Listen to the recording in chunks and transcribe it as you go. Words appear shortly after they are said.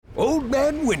Old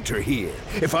Man Winter here.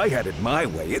 If I had it my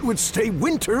way, it would stay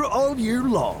winter all year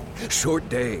long. Short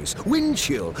days, wind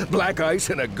chill, black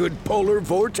ice, and a good polar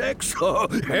vortex. Oh,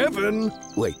 heaven.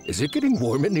 Wait, is it getting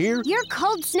warm in here? Your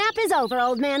cold snap is over,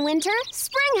 Old Man Winter.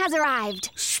 Spring has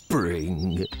arrived.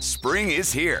 Spring. Spring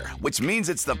is here, which means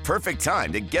it's the perfect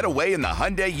time to get away in the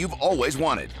Hyundai you've always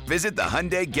wanted. Visit the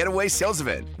Hyundai Getaway Sales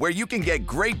Event, where you can get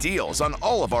great deals on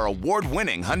all of our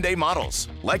award-winning Hyundai models,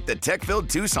 like the tech-filled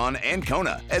Tucson and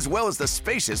Kona, as well as the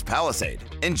spacious Palisade.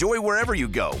 Enjoy wherever you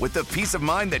go with the peace of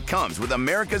mind that comes with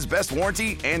America's best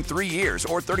warranty and 3 years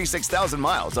or 36,000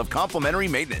 miles of complimentary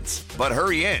maintenance. But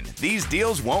hurry in, these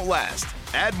deals won't last.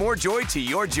 Add more joy to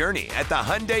your journey at the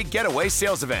Hyundai Getaway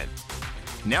Sales Event.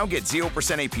 Now get 0%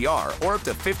 APR or up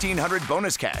to $1,500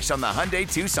 bonus cash on the Hyundai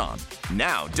Tucson.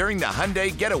 Now, during the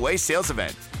Hyundai Getaway Sales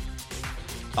Event.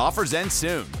 Offers end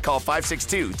soon. Call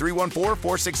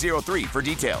 562-314-4603 for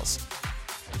details.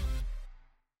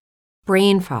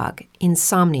 Brain fog,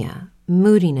 insomnia,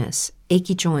 moodiness,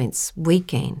 achy joints, weight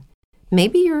gain.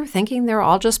 Maybe you're thinking they're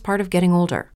all just part of getting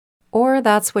older. Or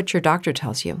that's what your doctor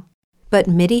tells you. But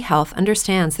MIDI Health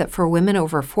understands that for women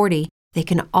over 40, they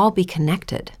can all be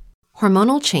connected.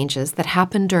 Hormonal changes that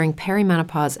happen during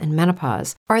perimenopause and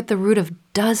menopause are at the root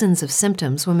of dozens of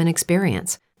symptoms women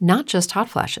experience, not just hot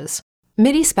flashes.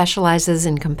 MIDI specializes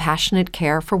in compassionate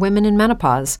care for women in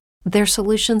menopause. Their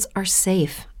solutions are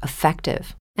safe,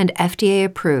 effective, and FDA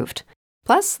approved.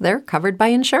 Plus, they're covered by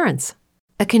insurance.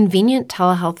 A convenient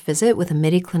telehealth visit with a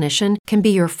MIDI clinician can be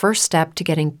your first step to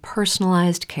getting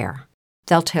personalized care.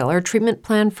 They'll tailor a treatment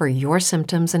plan for your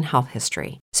symptoms and health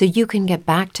history, so you can get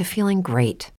back to feeling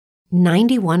great.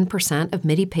 91% of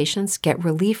MIDI patients get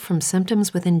relief from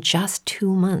symptoms within just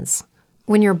 2 months.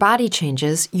 When your body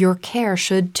changes, your care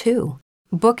should too.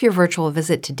 Book your virtual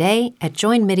visit today at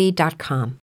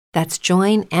joinmidi.com. That's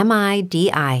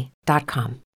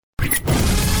joinmidi.com.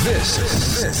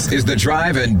 This is the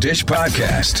Drive and Dish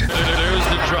Podcast. There's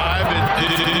the Drive and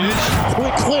Dish.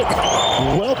 Click.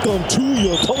 Welcome to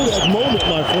your Kodak moment,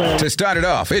 my friend. To start it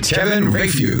off, it's Kevin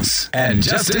Rayfuse and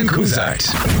Justin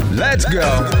Kuzart. Let's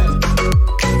go.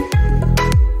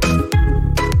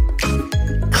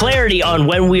 Clarity on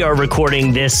when we are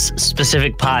recording this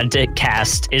specific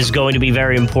podcast is going to be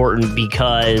very important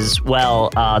because,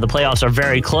 the playoffs are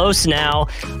very close now,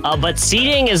 but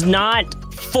seeding is not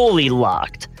fully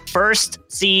locked. First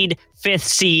seed, fifth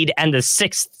seed, and the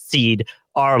sixth seed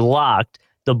are locked.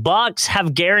 The Bucks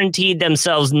have guaranteed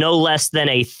themselves no less than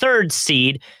a third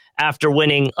seed after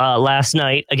winning last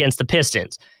night against the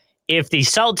Pistons. If the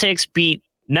Celtics beat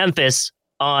Memphis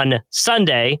on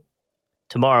Sunday,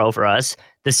 tomorrow for us,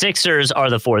 the Sixers are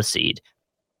the fourth seed.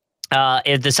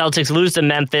 If the Celtics lose to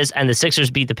Memphis and the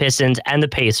Sixers beat the Pistons and the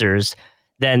Pacers,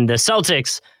 then the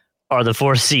Celtics are the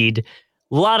fourth seed.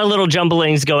 A lot of little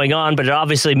jumblings going on, but it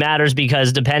obviously matters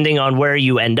because depending on where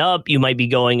you end up, you might be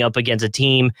going up against a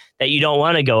team that you don't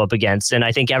want to go up against. And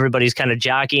I think everybody's kind of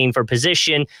jockeying for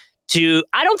position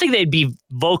I don't think they'd be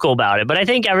vocal about it, but I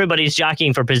think everybody's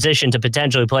jockeying for position to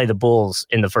potentially play the Bulls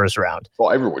in the first round.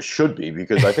 Well, everyone should be,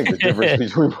 because I think the difference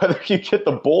between whether you get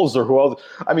the Bulls or who else,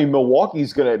 I mean,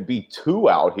 Milwaukee's going to be 2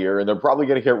 out here, and they're probably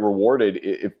going to get rewarded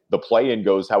if the play-in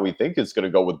goes how we think it's going to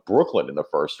go with Brooklyn in the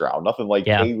first round. Nothing like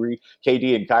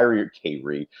KD and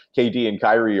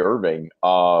Kyrie Irving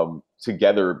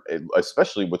together,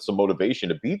 especially with some motivation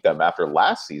to beat them after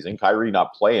last season. Kyrie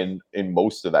not playing in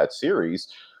most of that series.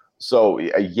 So,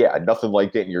 nothing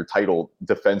like getting your title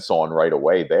defense on right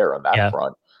away there on that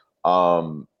front.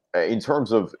 In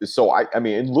terms of, I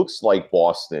mean, it looks like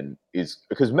Boston is,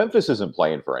 because Memphis isn't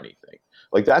playing for anything.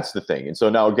 Like, that's the thing. And so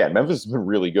now, again, Memphis has been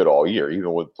really good all year,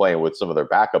 even with playing with some of their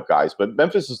backup guys. But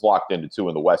Memphis is locked into 2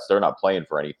 in the West. They're not playing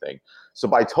for anything. So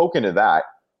by token of that,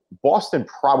 Boston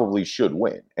probably should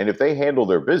win. And if they handle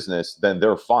their business, then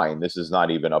they're fine. This is not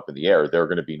even up in the air. They're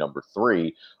going to be number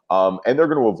 3. And they're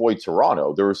going to avoid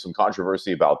Toronto. There was some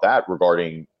controversy about that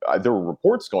regarding, there were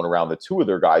reports going around that 2 of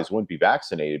their guys wouldn't be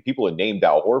vaccinated. People had named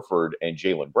Al Horford and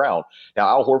Jaylen Brown. Now,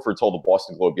 Al Horford told the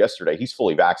Boston Globe yesterday he's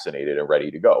fully vaccinated and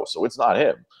ready to go. So it's not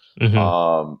him.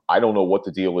 Mm-hmm. I don't know what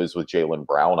the deal is with Jaylen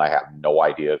Brown. I have no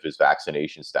idea of his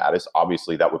vaccination status.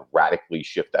 Obviously, that would radically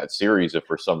shift that series if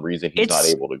for some reason he's not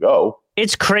able to go.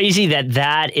 It's crazy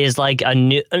that is like a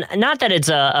new, not that it's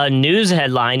a news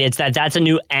headline. It's that's a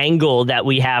new angle that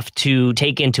we have to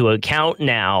take into account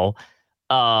now,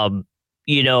 for the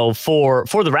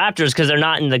Raptors, because they're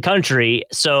not in the country.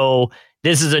 So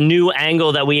this is a new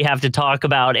angle that we have to talk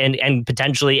about and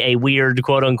potentially a weird,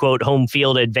 quote unquote, home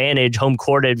field advantage, home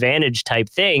court advantage type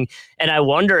thing. And I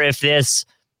wonder if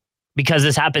because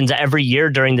this happens every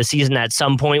year during the season, at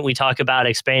some point we talk about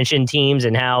expansion teams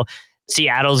and how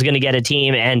Seattle's going to get a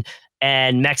team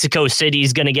and Mexico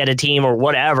City's going to get a team or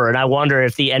whatever. And I wonder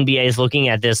if the NBA is looking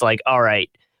at this like, all right,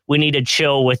 we need to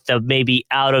chill with the maybe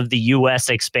out of the U.S.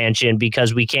 expansion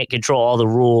because we can't control all the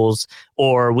rules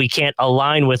or we can't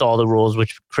align with all the rules,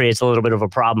 which creates a little bit of a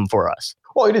problem for us.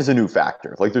 Well, it is a new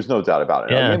factor. Like, there's no doubt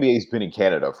about it. Yeah. The NBA's been in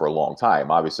Canada for a long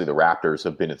time. Obviously, the Raptors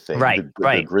have been a thing. Right.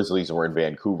 The Grizzlies were in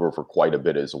Vancouver for quite a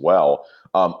bit as well.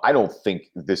 I don't think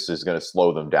this is going to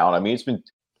slow them down. I mean,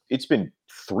 it's been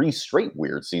 3 straight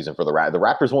weird season for the Raptors. The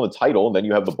Raptors won the title, and then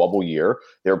you have the bubble year.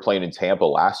 They were playing in Tampa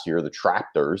last year, the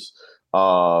Traptors.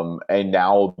 And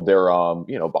now they're,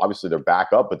 obviously they're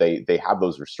back up, but they have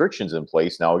those restrictions in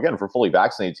place. Now, again, for fully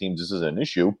vaccinated teams, this is an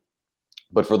issue.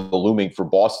 But for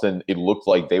Boston, it looked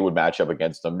like they would match up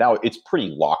against them. Now it's pretty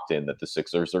locked in that the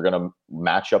Sixers are going to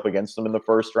match up against them in the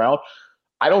first round.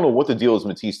 I don't know what the deal is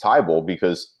with Matisse Thybulle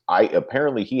because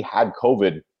apparently he had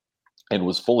COVID and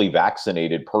was fully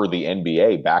vaccinated per the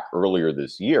NBA back earlier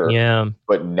this year. Yeah.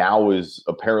 But now is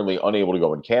apparently unable to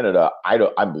go in Canada.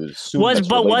 I'm assuming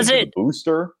was it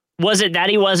booster? Was it that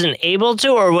he wasn't able to,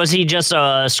 or was he just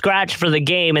a scratch for the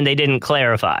game and they didn't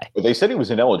clarify? But they said he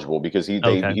was ineligible because he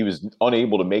was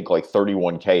unable to make like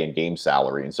 $31K in game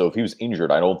salary. And so if he was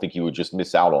injured, I don't think he would just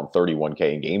miss out on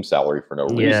 $31K in game salary for no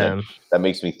reason. Yeah. That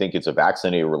makes me think it's a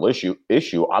vaccinator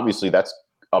issue. Obviously, that's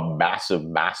a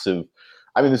massive.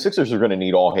 I mean, the Sixers are going to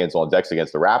need all hands on decks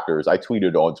against the Raptors. I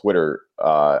tweeted on Twitter.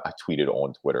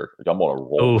 I'm on a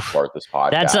roll to start this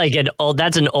podcast. That's like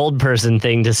that's an old person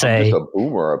thing to say. I'm just a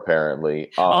boomer,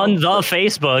 apparently. On the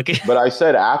Facebook. But I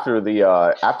said after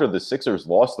the Sixers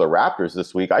lost the Raptors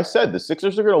this week, I said the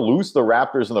Sixers are going to lose the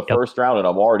Raptors in the first round, and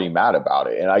I'm already mad about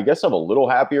it. And I guess I'm a little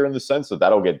happier in the sense that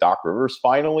that'll get Doc Rivers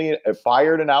finally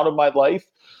fired and out of my life.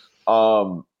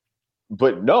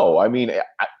 But no, I mean,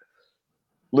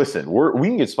 listen, we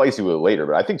can get spicy with it later,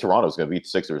 but I think Toronto's going to beat the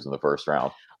Sixers in the first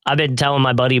round. I've been telling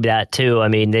my buddy that too. I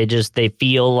mean, they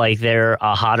feel like they're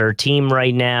a hotter team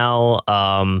right now.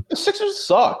 The Sixers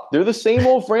suck. They're the same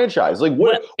old franchise. Like,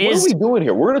 what are we doing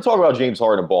here? We're going to talk about James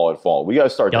Harden ball and fall. We got to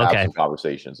start to have some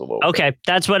conversations a little bit. Okay,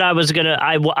 that's what I was gonna.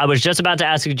 I was just about to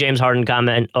ask a James Harden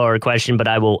comment or a question, but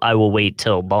I will wait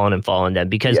till balling and falling then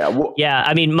because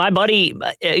I mean, my buddy.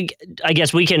 I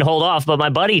guess we can hold off, but my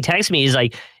buddy texts me. He's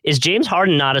like, "Is James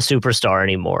Harden not a superstar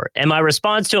anymore?" And my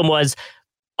response to him was,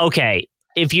 "Okay."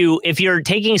 If you're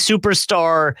taking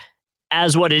superstar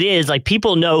as what it is, like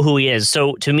people know who he is.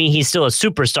 So to me, he's still a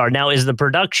superstar. Now, is the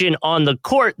production on the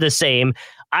court the same?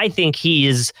 I think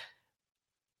he's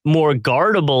more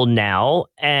guardable now.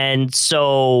 And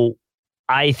so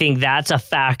I think that's a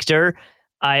factor.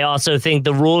 I also think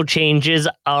the rule changes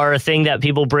are a thing that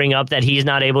people bring up that he's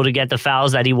not able to get the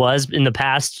fouls that he was in the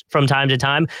past from time to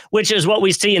time, which is what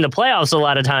we see in the playoffs a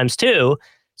lot of times too.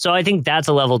 So I think that's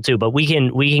a level too, but we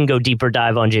can go deeper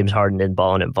dive on James Harden and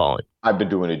balling and falling. I've been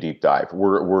doing a deep dive.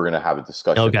 We're going to have a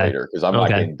discussion later because I'm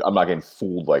not getting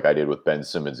fooled like I did with Ben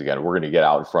Simmons again. We're going to get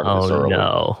out in front of this early.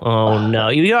 No.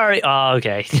 You already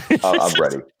okay. I'm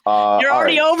ready. You're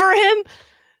already over him?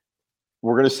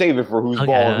 We're going to save it for who's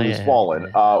balling, who's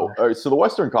falling. So the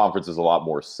Western Conference is a lot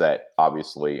more set,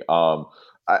 obviously.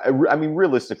 I mean,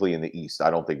 realistically, in the East, I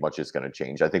don't think much is going to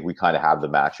change. I think we kind of have the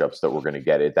matchups that we're going to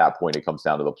get. At that point, it comes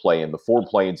down to the play-in. The 4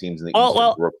 play-in teams in the East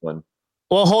are Brooklyn.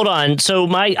 Well, hold on. So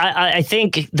I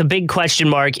think the big question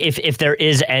mark, if there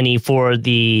is any for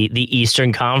the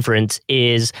Eastern Conference,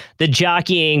 is the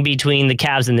jockeying between the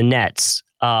Cavs and the Nets.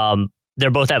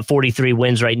 They're both at 43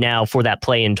 wins right now for that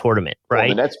play-in tournament, right? Well,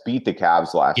 the Nets beat the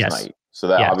Cavs last night. So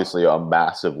that obviously a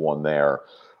massive one there.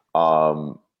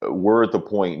 We're at the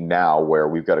point now where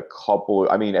we've got a couple.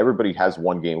 I mean, everybody has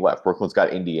one game left. Brooklyn's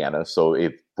got Indiana, so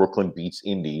if Brooklyn beats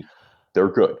Indy, they're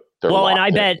good.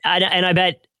 I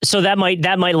bet. So that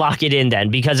might lock it in then,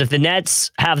 because if the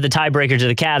Nets have the tiebreaker to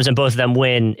the Cavs and both of them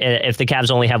win, if the Cavs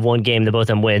only have one game, both of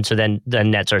them win. So then the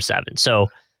Nets are 7. So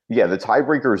yeah, the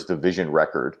tiebreaker is division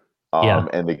record.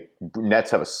 And the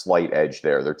Nets have a slight edge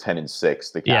there. They're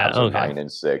 10-6. The Cavs are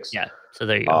 9-6. Yeah. So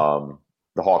there you go.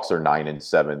 The Hawks are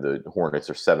 9-7. The Hornets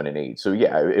are 7-8. So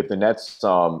yeah, if the Nets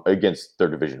against their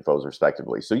division foes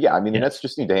respectively. So yeah, I mean the Nets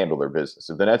just need to handle their business.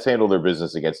 If the Nets handle their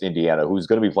business against Indiana, who's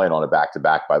going to be playing on a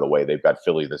back-to-back, by the way, they've got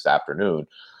Philly this afternoon,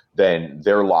 then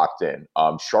they're locked in.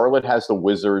 Charlotte has the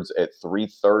Wizards at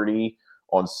 3:30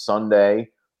 on Sunday.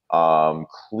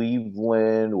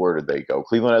 Cleveland, where did they go?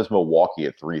 Cleveland has Milwaukee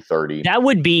at 3:30. That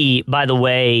would be, by the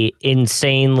way,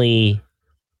 insanely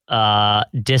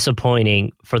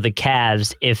disappointing for the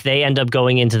Cavs if they end up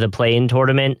going into the play-in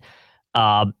tournament,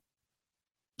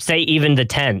 say even the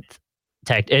 10th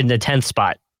in the 10th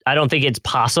spot. I don't think it's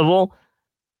possible,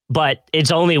 but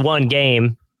it's only one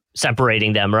game.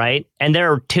 separating them, right? And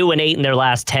they're 2-8 in their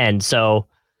last 10. So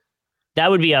that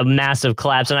would be a massive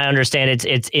collapse. And I understand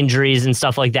it's injuries and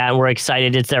stuff like that. And we're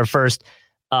excited. It's their first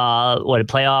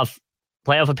playoff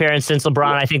appearance since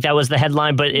LeBron. I think that was the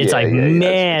headline. But it's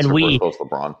man,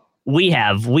 we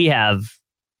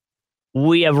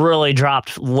have really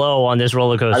dropped low on this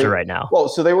roller coaster right now. Well,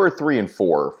 so they were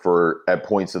 3-4 at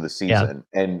points of the season,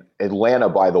 and Atlanta,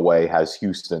 by the way, has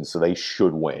Houston, so they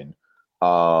should win.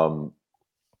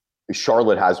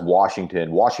 Charlotte has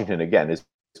Washington. Washington, again, has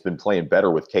been playing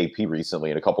better with KP recently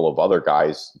and a couple of other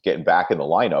guys getting back in the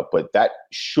lineup, but that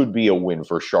should be a win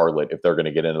for Charlotte if they're going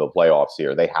to get into the playoffs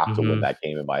here. They have to win that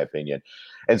game, in my opinion.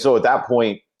 And so at that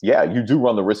point, yeah, you do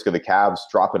run the risk of the Cavs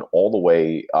dropping all the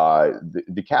way.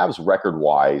 The Cavs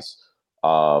record-wise,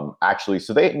 actually,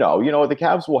 so the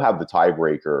Cavs will have the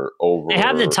tiebreaker over. They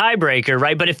have the tiebreaker,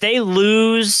 right? But if they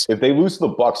lose to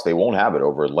the Bucks, they won't have it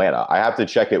over Atlanta. I have to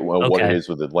check it what it is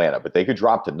with Atlanta, but they could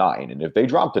drop to 9, and if they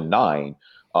drop to 9,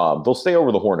 they'll stay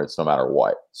over the Hornets no matter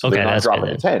what. So they're not dropping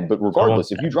to 10. But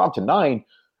regardless, if you drop to 9,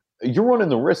 you're running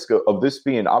the risk of this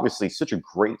being obviously such a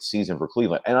great season for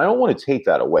Cleveland. And I don't want to take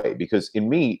that away because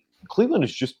Cleveland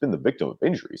has just been the victim of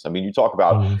injuries. I mean, you talk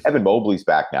about Evan Mobley's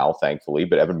back now, thankfully,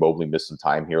 but Evan Mobley missed some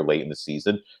time here late in the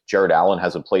season. Jared Allen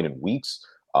hasn't played in weeks.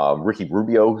 Ricky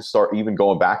Rubio, even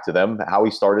going back to them, how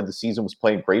he started the season was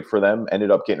playing great for them,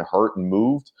 ended up getting hurt and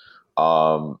moved.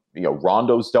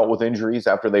 Rondo's dealt with injuries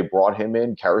after they brought him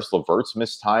in. Karis LeVert's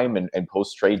missed time and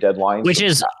post-trade deadlines.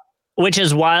 Which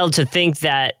is wild to think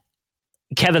that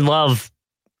Kevin Love,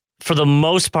 for the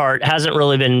most part, hasn't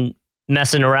really been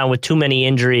messing around with too many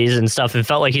injuries and stuff. It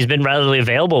felt like he's been relatively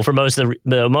available for most of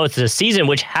the season,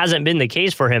 which hasn't been the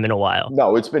case for him in a while.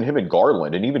 No, it's been him and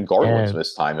Garland, and even Garland's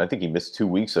missed time. I think he missed 2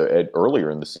 weeks earlier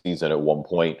in the season at one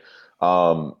point.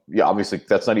 Obviously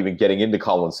that's not even getting into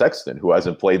Colin Sexton, who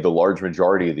hasn't played the large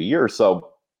majority of the year. So,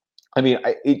 I mean,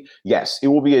 it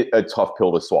will be a tough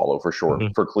pill to swallow for sure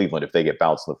for Cleveland if they get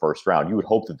bounced in the first round. You would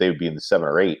hope that they would be in the 7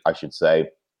 or 8, I should say,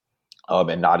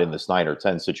 and not in this 9 or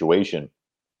 10 situation.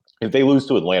 If they lose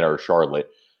to Atlanta or Charlotte,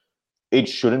 it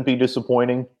shouldn't be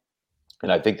disappointing.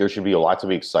 And I think there should be a lot to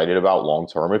be excited about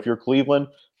long-term if you're Cleveland,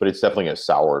 but it's definitely going to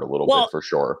sour it a little bit for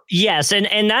sure. Yes,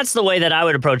 and that's the way that I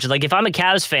would approach it. Like, if I'm a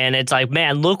Cavs fan, it's like,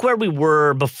 man, look where we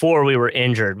were before we were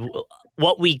injured,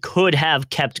 what we could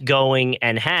have kept going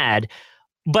and had.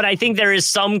 But I think there is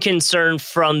some concern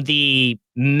from the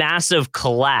massive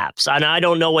collapse. And I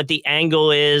don't know what the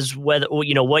angle is, whether,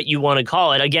 what you want to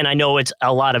call it. Again, I know it's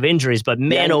a lot of injuries, but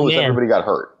man, everybody got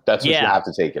hurt. That's what you have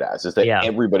to take it as, is that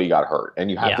everybody got hurt.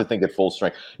 And you have to think at full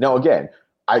strength. Now, again,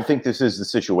 I think this is the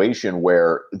situation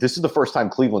where this is the first time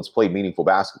Cleveland's played meaningful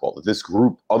basketball. That this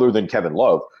group, other than Kevin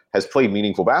Love, has played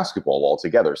meaningful basketball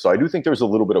altogether. So I do think there's a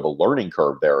little bit of a learning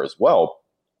curve there as well.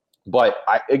 But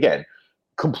again,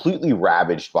 completely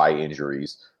ravaged by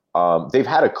injuries. They've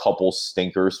had a couple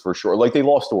stinkers for sure. Like, they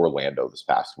lost to Orlando this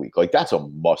past week. Like, that's a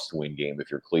must-win game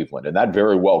if you're Cleveland, and that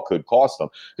very well could cost them.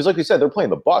 Because, like you said, they're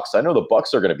playing the Bucks. I know the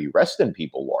Bucks are going to be resting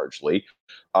people largely.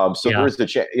 There's the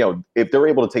chance. If they're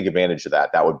able to take advantage of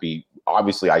that, that would be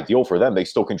obviously ideal for them. They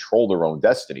still control their own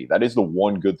destiny. That is the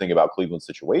one good thing about Cleveland's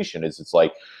situation, is it's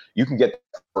like you can get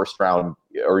the first round,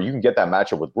 or you can get that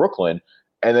matchup with Brooklyn,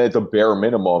 and then at the bare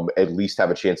minimum, at least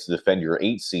have a chance to defend your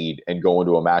 8 seed and go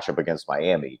into a matchup against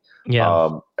Miami.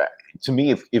 Yeah. To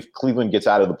me, if Cleveland gets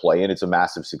out of the play-in, it's a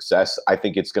massive success. I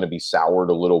think it's going to be soured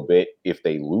a little bit if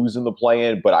they lose in the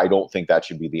play-in, but I don't think that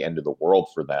should be the end of the world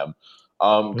for them.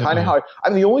 Kind of how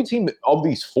I'm the only team of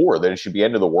these 4 that it should be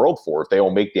end of the world for if they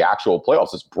don't make the actual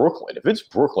playoffs is Brooklyn. If it's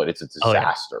Brooklyn, it's a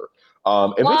disaster.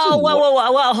 Well,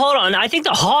 hold on. I think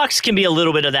the Hawks can be a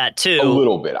little bit of that too. A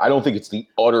little bit. I don't think it's the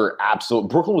utter absolute.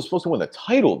 Brooklyn was supposed to win the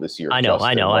title this year. I know.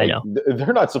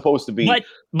 They're not supposed to be.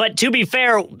 But to be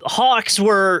fair, Hawks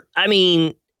were. I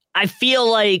mean, I feel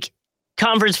like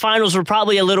conference finals were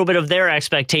probably a little bit of their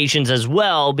expectations as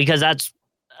well, because that's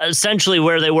essentially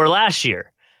where they were last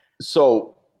year.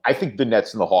 So I think the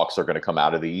Nets and the Hawks are going to come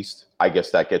out of the East. I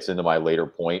guess that gets into my later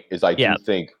point, is I do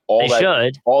think all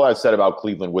that said about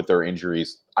Cleveland with their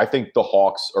injuries, I think the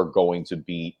Hawks are going to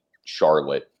beat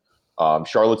Charlotte.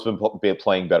 Charlotte's been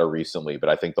playing better recently, but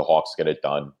I think the Hawks get it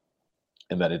done.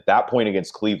 And then at that point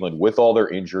against Cleveland, with all their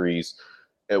injuries,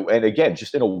 and again,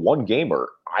 just in a one-gamer,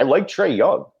 I like Trae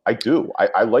Young. I do.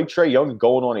 I like Trae Young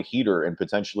going on a heater and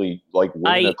potentially like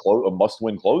winning a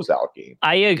must-win closeout game.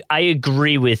 I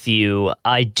agree with you.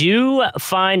 I do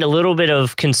find a little bit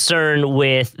of concern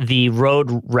with the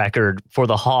road record for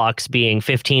the Hawks being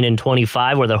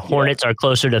 15-25, where the Hornets are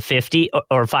closer to 50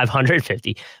 or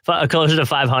 550, closer to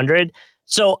 500.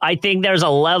 So I think there's a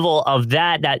level of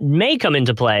that may come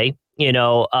into play.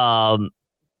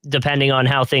 depending on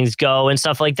how things go and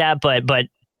stuff like that.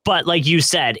 But like you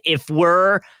said, if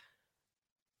we're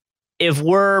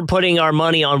putting our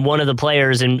money on one of the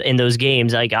players in those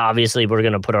games, like obviously we're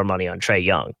going to put our money on Trae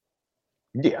Young.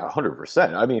 Yeah,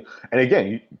 100%. I mean, and again,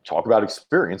 you talk about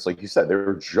experience. Like you said, they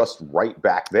were just right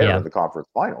back there in the conference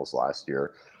finals last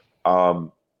year.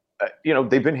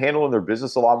 They've been handling their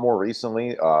business a lot more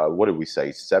recently. What did we say?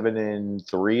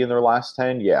 7-3 in their last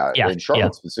 10. Yeah. And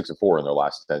Charlotte's been 6-4 in their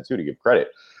last 10 too, to give credit.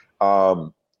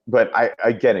 But I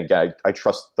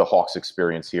trust the Hawks'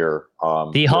 experience here.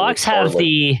 The Hawks have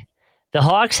the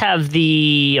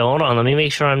hold on, let me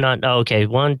make sure I'm not. Oh, okay.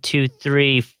 1, 2,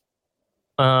 3.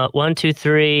 1, 2,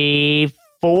 3,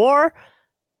 4.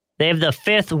 They have the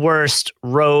 5th worst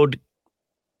road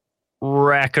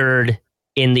record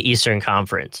in the Eastern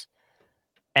Conference.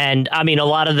 And I mean, a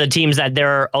lot of the teams that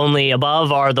they're only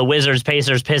above are the Wizards,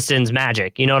 Pacers, Pistons,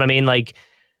 Magic. You know what I mean? Like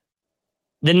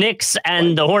the Knicks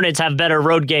and the Hornets have better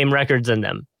road game records than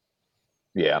them.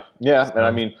 Yeah. And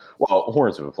I mean, well,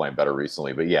 Hornets have been playing better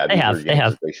recently, but yeah,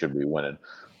 they should be winning.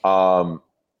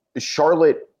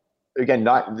 Charlotte, again,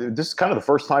 this is kind of the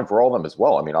first time for all of them as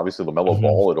well. I mean, obviously LaMelo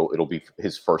Ball, it'll be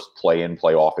his first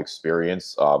playoff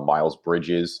experience. Miles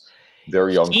Bridges, their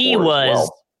young core as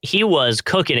well. He was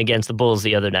cooking against the Bulls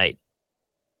the other night.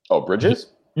 Oh, Bridges?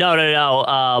 No.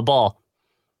 Ball.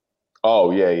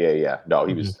 Oh, yeah. No,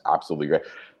 he was absolutely great.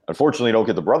 Unfortunately, you don't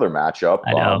get the brother matchup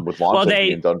with Lonzo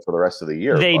being done for the rest of the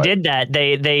year. They did that.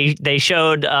 They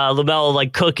showed LaMelo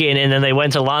like cooking, and then they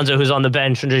went to Lonzo, who's on the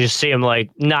bench, and just see him like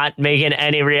not making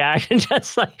any reaction.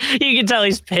 Just like you can tell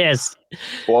he's pissed.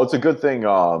 Well, it's a good thing.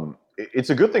 It's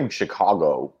a good thing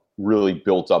Chicago really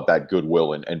built up that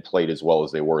goodwill and played as well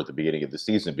as they were at the beginning of the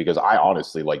season, because I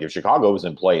honestly, like, if Chicago was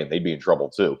in play, and they'd be in trouble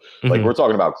too. Like we're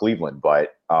talking about Cleveland,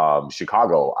 but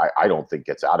Chicago, I don't think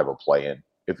gets out of a play-in.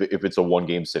 If it's a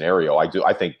one-game scenario,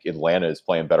 I think Atlanta is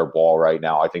playing better ball right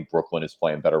now. I think Brooklyn is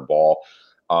playing better ball,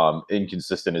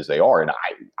 inconsistent as they are. And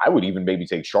I would even maybe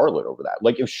take Charlotte over that.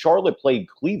 Like if Charlotte played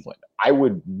Cleveland, I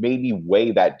would maybe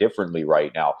weigh that differently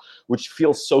right now, which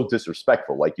feels so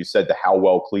disrespectful. Like you said, to how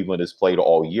well Cleveland has played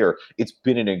all year. It's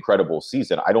been an incredible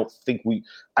season. I don't think you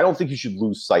should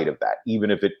lose sight of that,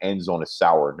 even if it ends on a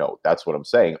sour note. That's what I'm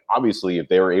saying. Obviously, if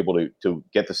they were able to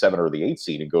get the 7 or the 8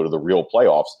 seed and go to the real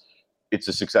playoffs, it's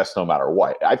a success no matter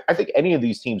what. I think any of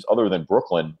these teams other than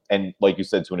Brooklyn, and like you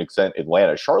said, to an extent,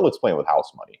 Atlanta, Charlotte's playing with house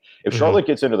money. If Charlotte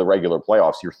gets into the regular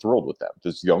playoffs, you're thrilled with them.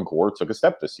 This young core took a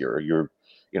step this year. You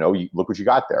look what you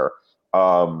got there.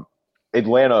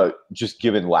 Atlanta, just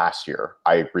given last year,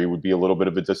 I agree, would be a little bit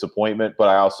of a disappointment. But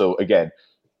I also, again,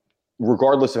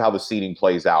 regardless of how the seeding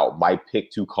plays out, my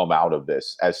pick to come out of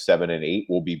this as 7 and 8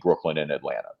 will be Brooklyn and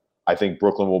Atlanta. I think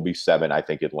Brooklyn will be 7. I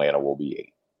think Atlanta will be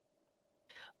 8.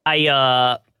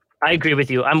 I agree with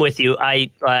you. I'm with you.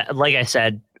 Like I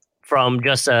said, from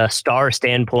just a star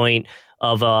standpoint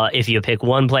of if you pick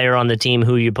one player on the team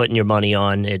who you're putting your money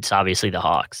on, it's obviously the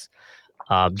Hawks.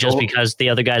 Just because the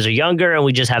other guys are younger and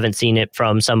we just haven't seen it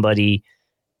from somebody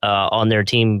on their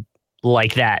team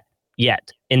like that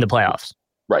yet in the playoffs.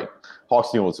 Right.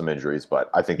 Hawks dealing with some injuries, but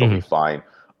I think they'll be fine.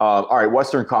 All right,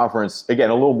 Western Conference,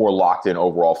 again, a little more locked in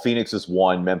overall. Phoenix is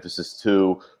 1, Memphis is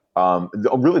 2.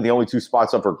 Really, the only 2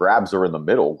 spots up for grabs are in the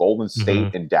middle. Golden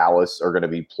State and Dallas are going to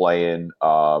be playing,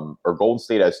 or Golden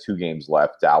State has 2 games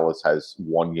left. Dallas has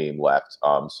 1 game left.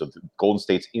 So Golden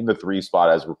State's in the 3 spot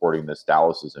as recording this.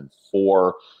 Dallas is in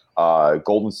 4.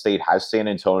 Golden State has San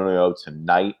Antonio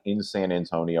tonight in San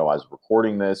Antonio as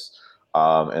recording this.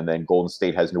 And then Golden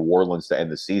State has New Orleans to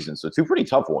end the season. So 2 pretty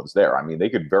tough ones there. I mean, they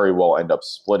could very well end up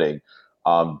splitting.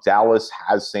 Dallas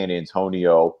has San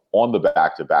Antonio on the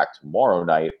back-to-back tomorrow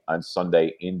night on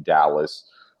Sunday in Dallas.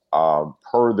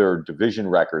 Per their division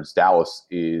records, Dallas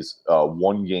is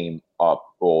 1 game up.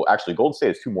 Well, actually, Golden State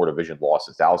has 2 more division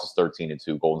losses. Dallas is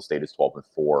 13-2. Golden State is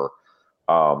 12-4.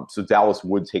 So Dallas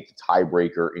would take the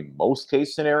tiebreaker in most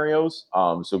case scenarios.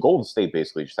 So Golden State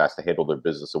basically just has to handle their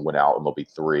business and win out, and they'll be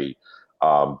 3.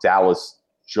 Dallas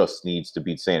just needs to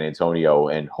beat San Antonio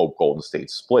and hope Golden State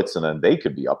splits, and then they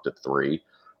could be up to 3,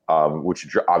 which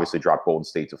obviously dropped Golden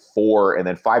State to 4. And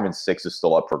then 5 and 6 is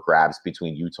still up for grabs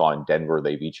between Utah and Denver.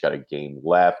 They've each got a game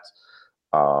left.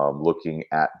 Looking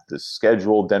at the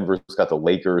schedule, Denver's got the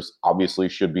Lakers. Obviously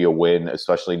should be a win,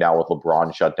 especially now with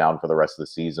LeBron shut down for the rest of the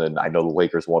season. I know the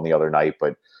Lakers won the other night,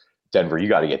 but Denver, you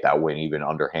got to get that win even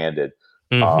underhanded.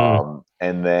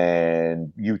 And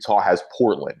then Utah has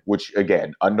Portland, which,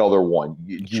 again, another one.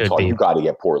 Utah, you got to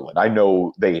get Portland. I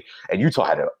know Utah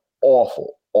had an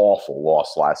awful awful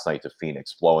loss last night to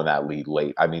Phoenix, blowing that lead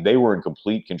late. I mean, they were in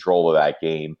complete control of that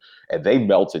game, and they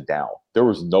melted down. There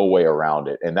was no way around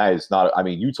it. And that is not – I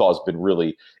mean, Utah's been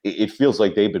really – it feels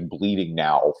like they've been bleeding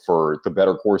now for the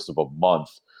better course of a month.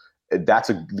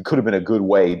 Could have been a good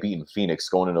way, beating Phoenix,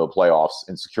 going into the playoffs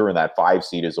and securing that 5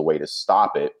 seed as a way to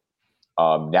stop it.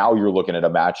 Now you're looking at a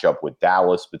matchup with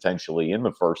Dallas potentially in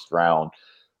the first round.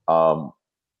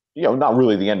 Not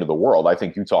really the end of the world. I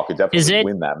think Utah could definitely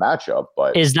win that matchup.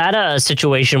 But is that a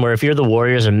situation where if you're the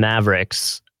Warriors and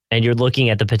Mavericks and you're looking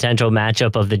at the potential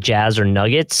matchup of the Jazz or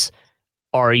Nuggets,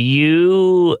 are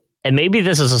you, and maybe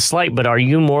this is a slight, but are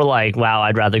you more like, wow,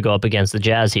 I'd rather go up against the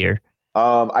Jazz here?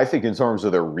 I think in terms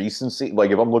of their recency,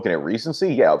 like if I'm looking at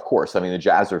recency, yeah, of course. I mean, the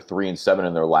Jazz are 3-7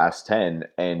 in their last 10,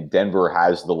 and Denver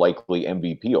has the likely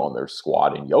MVP on their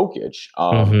squad in Jokic.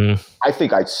 I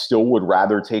think I still would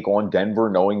rather take on Denver,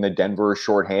 knowing that Denver is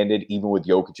shorthanded, even with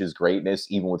Jokic's greatness,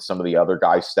 even with some of the other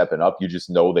guys stepping up. You just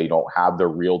know they don't have their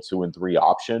real 2 and 3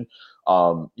 option.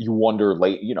 You wonder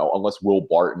late, unless Will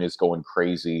Barton is going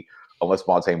crazy, unless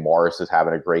Monte Morris is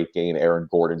having a great game, Aaron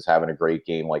Gordon's having a great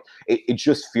game. Like it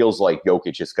just feels like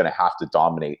Jokic is going to have to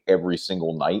dominate every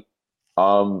single night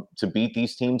to beat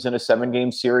these teams in a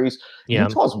 7-game series. Yeah.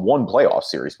 Utah's won playoff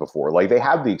series before. Like they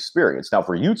have the experience. Now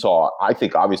for Utah, I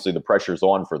think obviously the pressure's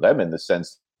on for them in the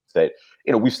sense that,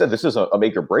 we've said this is a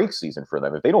make or break season for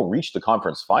them. If they don't reach the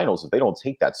conference finals, if they don't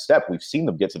take that step, we've seen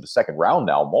them get to the second round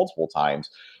now multiple times.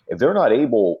 If they're not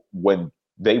able, when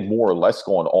they more or less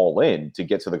gone all in to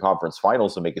get to the conference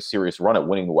finals and make a serious run at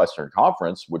winning the Western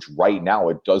Conference, which right now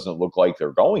it doesn't look like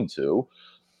they're going to.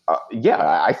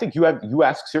 I think you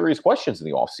ask serious questions in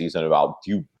the offseason about,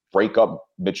 do you break up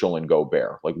Mitchell and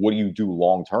Gobert? Like, what do you do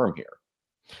long term here?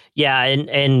 Yeah,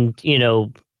 and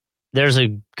there's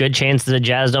a good chance that the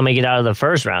Jazz don't make it out of the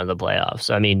first round of the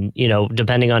playoffs. I mean,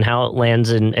 depending on how it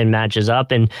lands and matches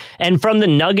up. And from the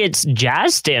Nuggets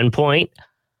Jazz standpoint,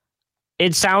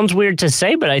 it sounds weird to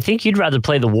say, but I think you'd rather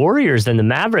play the Warriors than the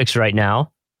Mavericks right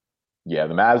now. Yeah,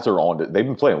 the Mavs are on. They've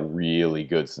been playing really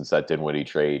good since that Dinwiddie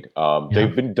trade.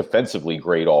 They've been defensively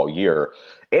great all year,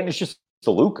 and it's just the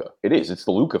Luka. It's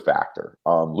the Luka factor.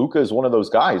 Luka is one of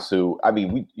those guys who, I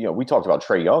mean, we talked about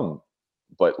Trae Young,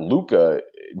 but Luka,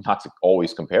 not to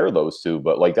always compare those two,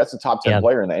 but like that's a top 10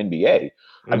 player in the NBA.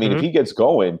 I mean, if he gets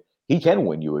going, he can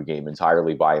win you a game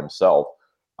entirely by himself.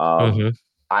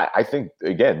 I think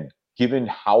again, given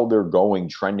how they're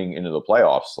trending into the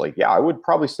playoffs, I would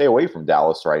probably stay away from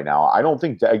Dallas right now. I don't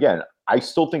think I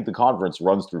still think the conference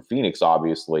runs through Phoenix,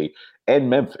 obviously, and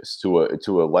Memphis to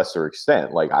a lesser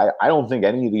extent. Like, I don't think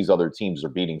any of these other teams are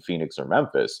beating Phoenix or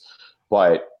Memphis,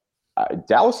 but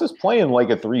Dallas is playing like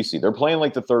a 3 seed. They're playing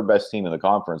like the third best team in the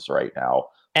conference right now.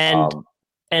 And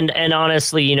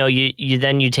honestly,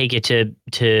 you take it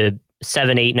to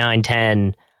 7, 8, 9,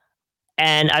 10.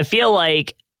 And I feel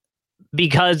like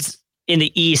because in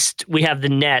the East, we have the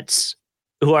Nets,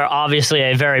 who are obviously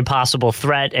a very possible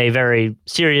threat, a very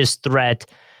serious threat.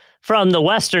 From the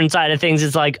Western side of things,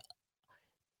 it's like,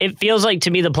 it feels like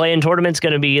to me the play-in tournament's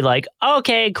going to be like,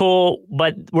 okay, cool,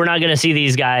 but we're not going to see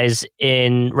these guys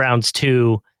in rounds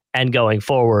 2 and going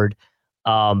forward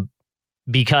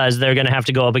because they're going to have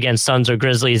to go up against Suns or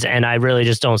Grizzlies, and I really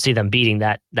just don't see them beating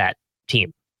that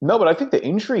team. No, but I think the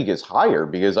intrigue is higher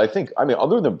because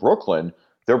other than Brooklyn,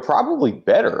 they're probably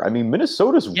better. I mean,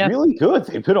 Minnesota's really good.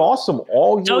 They've been awesome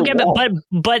all year long.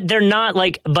 But they're not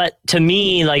but to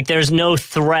me, there's no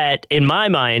threat in my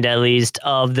mind, at least,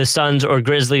 of the Suns or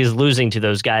Grizzlies losing to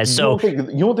those guys. You don't think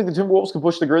the Timberwolves can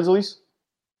push the Grizzlies?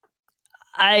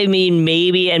 I mean,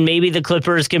 maybe the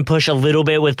Clippers can push a little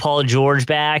bit with Paul George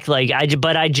back.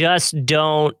 But I just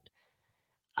don't.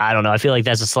 I don't know. I feel like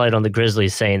that's a slight on the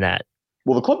Grizzlies saying that.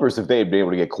 Well, the Clippers, if they had been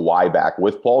able to get Kawhi back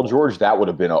with Paul George, that would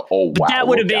have been that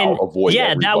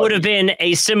would have been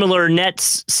a similar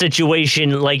Nets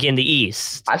situation like in the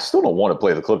East. I still don't want to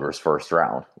play the Clippers first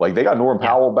round. Like, they got Norman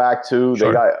Powell back too. Sure.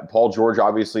 They got Paul George,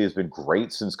 obviously has been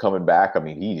great since coming back. I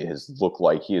mean, he has looked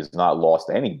like he has not lost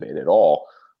any bit at all.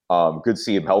 Good to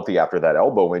see him healthy after that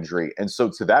elbow injury. And so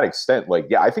to that extent,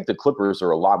 I think the Clippers are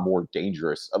a lot more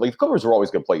dangerous. The Clippers are always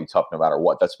going to play you tough no matter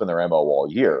what. That's been their MO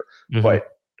all year. Mm-hmm. But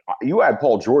you add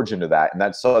Paul George into that, and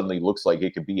that suddenly looks like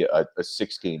it could be a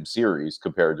 6-game series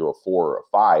compared to a 4 or a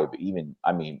 5.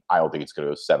 I don't think it's going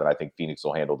to go 7. I think Phoenix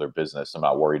will handle their business. I'm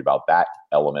not worried about that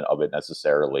element of it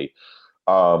necessarily.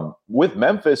 With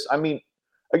Memphis,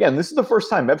 again, this is the first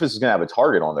time Memphis is going to have a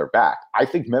target on their back. I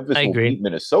think Memphis will beat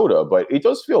Minnesota, but it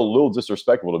does feel a little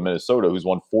disrespectful to Minnesota, who's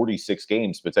won 46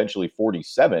 games, potentially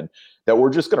 47, that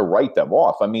we're just going to write them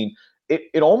off.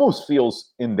 it almost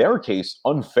feels, in their case,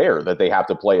 unfair that they have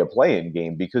to play a play-in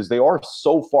game because they are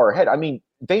so far ahead. I mean,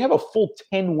 they have a full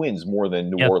 10 wins more than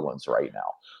New Orleans right now.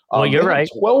 Well, you're right.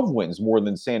 12 wins more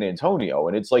than San Antonio.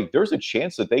 And it's like, there's a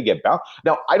chance that they get bounced.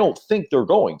 Now, I don't think they're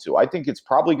going to. I think it's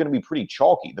probably going to be pretty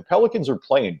chalky. The Pelicans are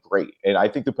playing great. And I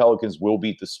think the Pelicans will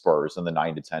beat the Spurs in the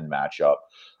 9-10 matchup.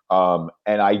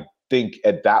 And I think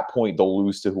at that point, they'll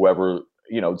lose to whoever,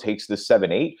 takes this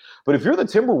 7-8. But if you're the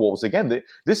Timberwolves, again,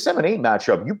 this 7-8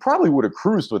 matchup, you probably would have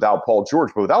cruised without Paul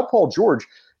George. But without Paul George,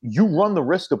 you run the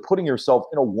risk of putting yourself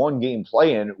in a one-game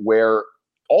play-in where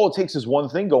all it takes is one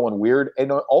thing going weird, and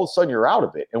all of a sudden you're out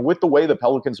of it. And with the way the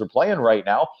Pelicans are playing right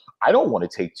now, I don't want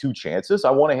to take two chances.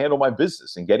 I want to handle my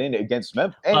business and get in against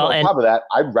Memphis. And on top of that,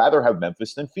 I'd rather have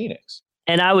Memphis than Phoenix.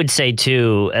 And I would say,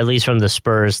 too, at least from the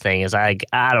Spurs thing, is I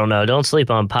don't know. Don't sleep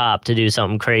on Pop to do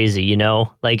something crazy,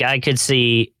 Like, I could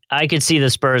see the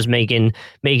Spurs making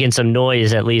some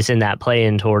noise, at least in that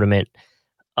play-in tournament.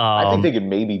 I think they could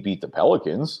maybe beat the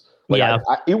Pelicans.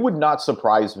 It would not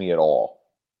surprise me at all.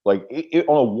 Like,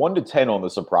 on a 1-10 on the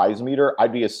surprise meter,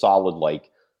 I'd be a solid,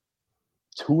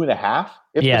 2.5.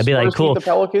 I'd be like, cool. The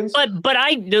Pelicans. But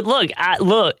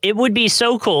look, it would be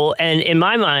so cool. And in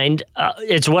my mind,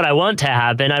 it's what I want to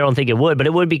happen. I don't think it would, but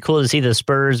it would be cool to see the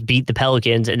Spurs beat the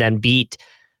Pelicans and then beat,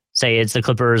 say it's the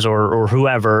Clippers or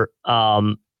whoever,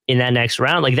 in that next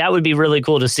round. Like, that would be really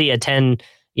cool to see a 10,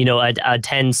 a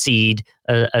 10 seed,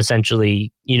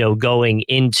 essentially, going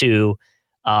into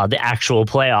the actual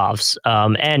playoffs.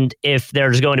 And if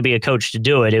there's going to be a coach to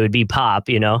do it, it would be Pop,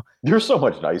 You're so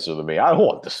much nicer than me. I don't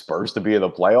want the Spurs to be in the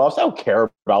playoffs. I don't care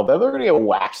about them. They're going to get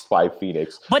waxed by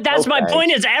Phoenix. But that's my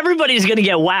point is everybody's going to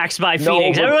get waxed by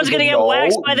Phoenix. Everyone's going to get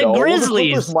waxed by the Grizzlies.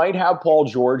 The Clippers might have Paul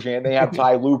George and they have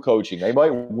Ty Lue coaching. They might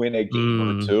win a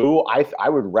game or two. I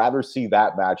would rather see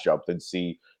that matchup than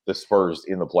see the Spurs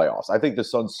in the playoffs. I think the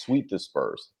Suns sweep the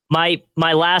Spurs. My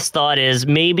last thought is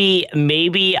maybe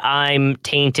I'm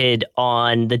tainted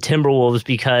on the Timberwolves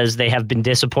because they have been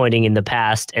disappointing in the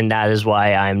past, and that is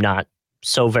why I'm not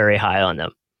so very high on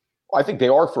them. I think they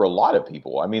are for a lot of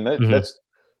people. I mean, that's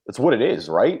what it is,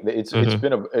 right? It's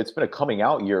been a coming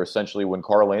out year essentially when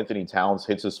Karl Anthony Towns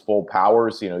hits his full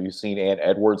powers. You've seen Ant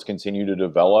Edwards continue to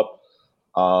develop.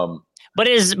 But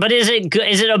is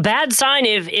it a bad sign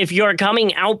if your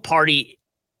coming out party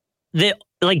that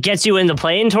gets you in the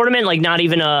play-in tournament? Not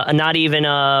even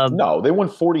a No, they won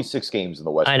 46 games in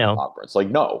the Western Conference.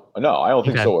 No, I don't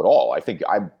think so at all. I think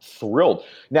I'm thrilled.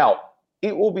 Now,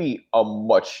 it will be a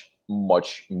much,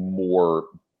 much more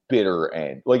bitter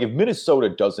end. If Minnesota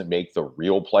doesn't make the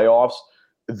real playoffs,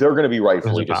 they're going to be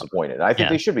rightfully disappointed. And I think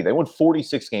they should be. They won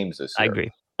 46 games this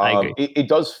year. I agree. It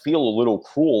does feel a little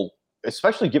cruel,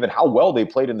 especially given how well they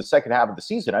played in the second half of the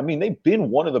season. I mean, they've been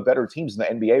one of the better teams in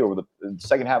the NBA over the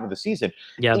second half of the season.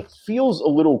 Yeah. It feels a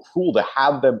little cruel to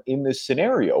have them in this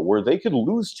scenario where they could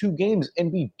lose 2 games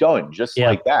and be done just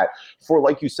like that for,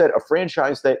 like you said, a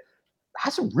franchise that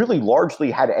hasn't really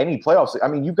largely had any playoffs. I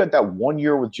mean, you've got that 1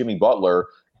 year with Jimmy Butler,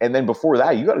 and then before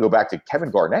that, you got to go back to Kevin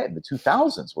Garnett in the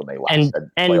 2000s when they last had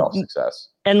playoff success.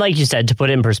 And like you said, to put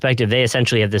it in perspective, they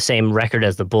essentially have the same record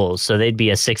as the Bulls, so they'd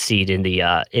be a 6th seed in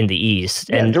the East.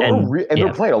 Yeah,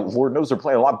 they're playing. Lord knows they're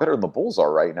playing a lot better than the Bulls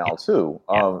are right now too.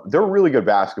 They're a really good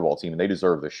basketball team, and they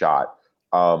deserve the shot.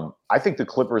 I think the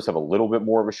Clippers have a little bit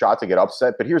more of a shot to get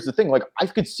upset. But here's the thing: I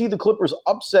could see the Clippers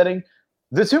upsetting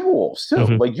the Timberwolves too.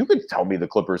 Mm-hmm. You could tell me the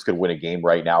Clippers could win a game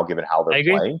right now, given how they're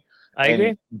playing. I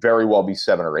agree. Very well be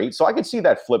 7 or 8. So I could see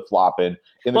that flip flopping.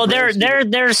 Well,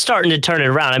 they're starting to turn it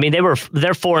around. I mean, they're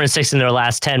 4-6 in their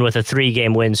last 10 with a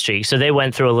 3-game win streak. So they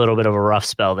went through a little bit of a rough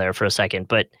spell there for a second.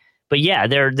 But yeah,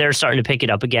 they're starting to pick it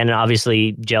up again, and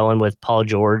obviously gelling with Paul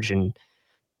George. And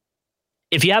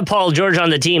if you have Paul George on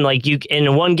the team, you in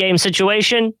a 1-game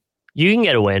situation, you can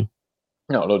get a win.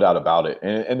 No doubt about it.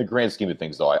 And in the grand scheme of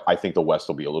things, though, I think the West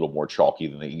will be a little more chalky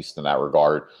than the East in that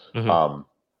regard. Mm-hmm.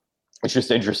 It's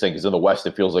just interesting because in the West,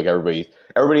 it feels like everybody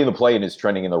in the play-in is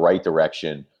trending in the right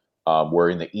direction. Where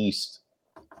in the East,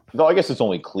 though, I guess it's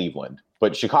only Cleveland,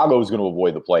 but Chicago is going to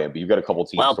avoid the play-in. But you've got a couple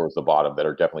teams towards the bottom that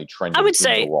are definitely trending in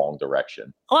the wrong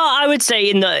direction. Well, I would say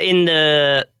in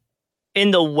the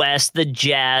West, the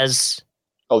Jazz.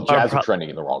 Oh, Jazz are trending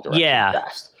in the wrong direction. Yeah.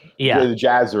 Fast. Yeah, the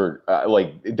Jazz are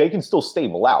they can still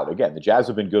stable out. Again, the Jazz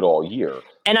have been good all year.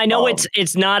 And I know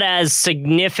it's not as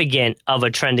significant of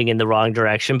a trending in the wrong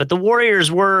direction, but the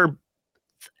Warriors were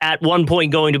at one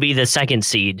point going to be the 2nd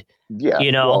seed. Yeah,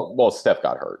 well, Steph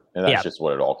got hurt, and that's just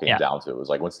what it all came down to. It was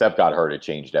when Steph got hurt, it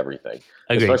changed everything.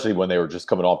 Agreed. Especially when they were just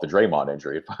coming off the Draymond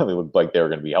injury. It finally looked like they were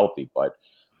going to be healthy, but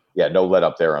yeah, no let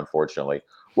up there, unfortunately.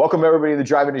 Welcome, everybody, to the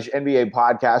Driving Dish NBA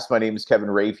podcast. My name is Kevin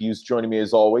Rayfuse. Joining me,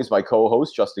 as always, my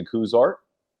co-host, Justin Kuzart.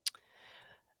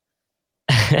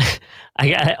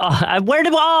 I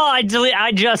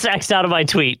just X'd out of my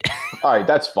tweet. All right,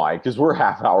 that's fine, because we're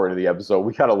half hour into the episode.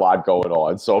 We got a lot going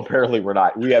on, so apparently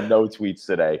we have no tweets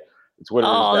today. Twitter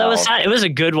it was a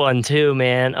good one too,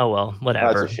 man. Oh well,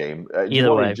 whatever. That's a shame. Either you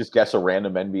want way, to just guess a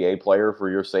random NBA player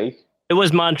for your sake? It was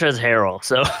Montrezl Harrell.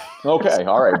 So okay,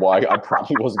 all right. Well, I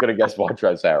probably wasn't going to guess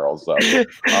Montrezl Harrell. So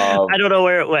I don't know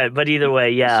where it went, but either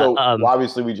way, yeah. So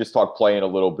obviously, we just talked play-in a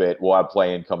little bit. We'll have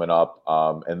play-in coming up,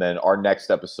 and then our next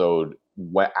episode,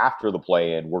 after the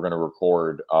play-in, we're going to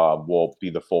record. Will be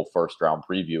the full first round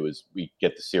preview as we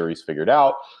get the series figured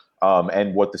out.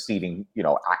 And what the seeding,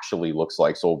 actually looks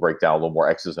like. So we'll break down a little more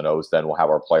X's and O's. Then we'll have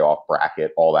our playoff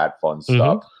bracket, all that fun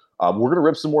stuff. We're going to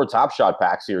rip some more Top Shot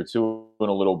packs here too in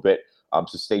a little bit.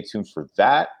 So stay tuned for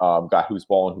that. Got Who's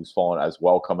Ballin', Who's Fallen as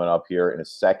well coming up here in a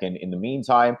second. In the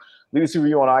meantime, leave us a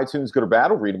review on iTunes, good or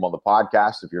bad. We'll read them on the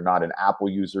podcast. If you're not an Apple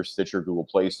user, Stitcher, Google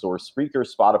Play Store, Spreaker,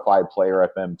 Spotify, Player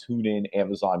FM, TuneIn,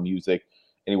 Amazon Music,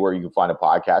 anywhere you can find a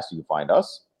podcast, you can find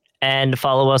us. And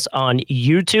follow us on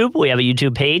YouTube. We have a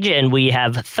YouTube page, and we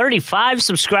have 35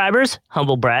 subscribers.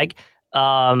 Humble brag.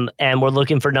 And we're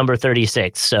looking for number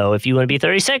 36. So if you want to be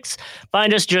 36,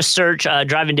 find us. Just search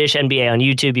Driving Dish NBA on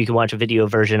YouTube. You can watch a video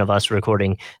version of us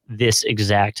recording this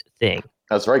exact thing.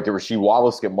 That's right. Get Rasheed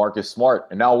Wallace, get Marcus Smart.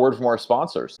 And now a word from our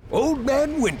sponsors. Old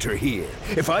Man Winter here.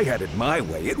 If I had it my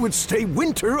way, it would stay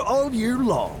winter all year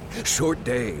long. Short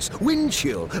days, wind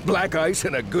chill, black ice,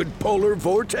 and a good polar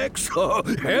vortex. Oh,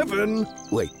 heaven.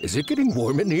 Wait, is it getting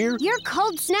warm in here? Your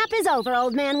cold snap is over,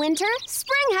 Old Man Winter.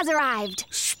 Spring has arrived.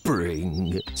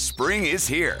 Spring. Spring is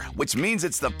here, which means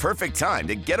it's the perfect time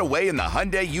to get away in the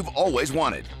Hyundai you've always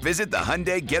wanted. Visit the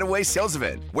Hyundai Getaway Sales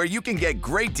Event, where you can get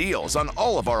great deals on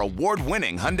all of our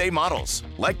award-winning Hyundai models,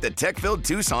 like the tech-filled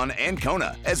Tucson and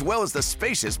Kona, as well as the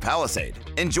spacious Palisade.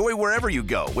 Enjoy wherever you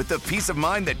go with the peace of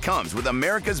mind that comes with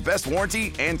America's best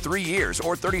warranty and 3 years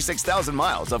or 36,000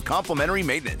 miles of complimentary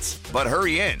maintenance. But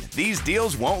hurry in, these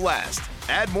deals won't last.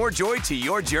 Add more joy to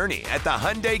your journey at the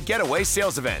Hyundai Getaway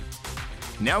Sales Event.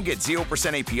 Now get 0%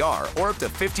 APR or up to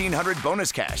 $1,500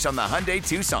 bonus cash on the Hyundai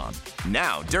Tucson.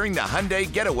 Now during the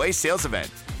Hyundai Getaway Sales Event.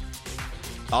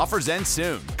 Offers end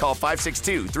soon. Call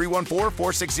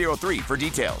 562-314-4603 for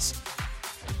details.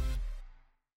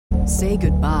 Say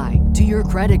goodbye to your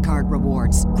credit card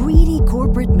rewards. Greedy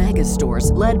corporate mega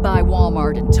stores, led by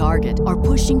Walmart and Target, are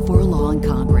pushing for a law in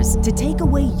Congress to take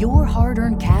away your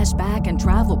hard-earned cash back and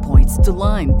travel points to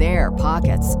line their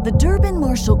pockets. The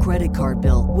Durbin-Marshall credit card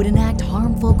bill would enact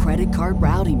harmful credit card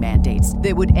routing mandates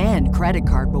that would end credit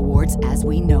card rewards as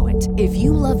we know it. If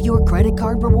you love your credit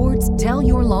card rewards, tell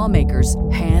your lawmakers,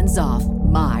 hands off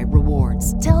my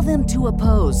rewards. Tell them to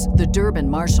oppose the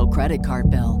Durbin-Marshall credit card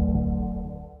bill.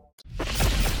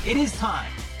 It is time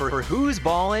for Who's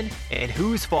Ballin' and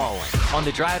Who's Fallen on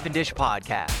the Driving Dish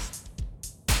podcast.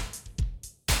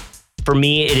 For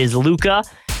me, it is Luka.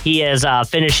 He is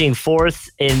finishing fourth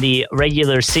in the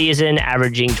regular season,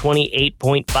 averaging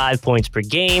 28.5 points per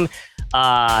game.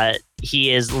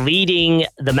 He is leading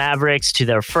the Mavericks to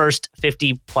their first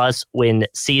 50-plus win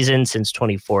season since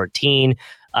 2014,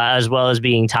 as well as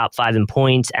being top 5 in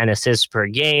points and assists per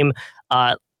game.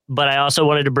 But I also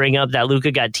wanted to bring up that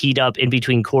Luka got teed up in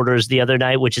between quarters the other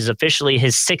night, which is officially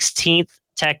his 16th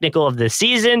technical of the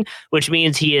season, which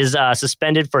means he is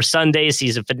suspended for Sunday's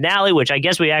season finale, which I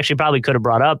guess we actually probably could have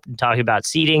brought up talking about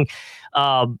seeding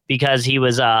because he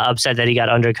was upset that he got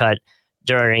undercut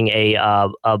during a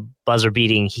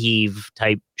buzzer-beating heave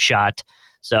type shot.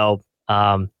 So,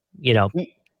 He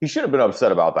should have been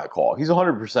upset about that call. He's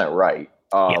 100% right.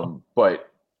 But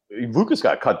Luka's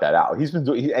got to cut that out. He's been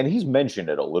doing, and he's mentioned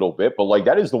it a little bit, but like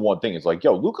that is the one thing. It's like,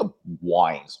 Luka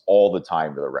whines all the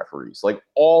time to the referees, like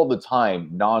all the time,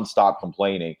 nonstop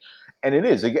complaining. And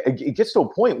it gets to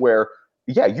a point where,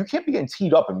 you can't be getting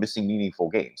teed up and missing meaningful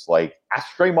games. Like ask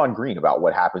Draymond Green about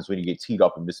what happens when you get teed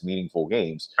up and miss meaningful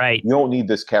games. Right. You don't need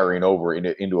this carrying over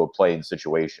into a play-in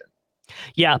situation.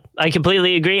 Yeah, I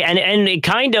completely agree. And it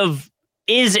kind of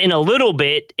is in a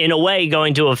way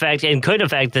going to affect and could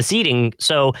affect the seeding.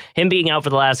 So him being out for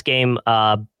the last game,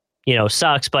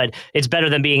 sucks, but it's better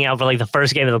than being out for like the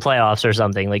first game of the playoffs or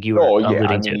something like you were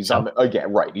alluding to. He's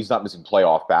not missing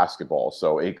playoff basketball,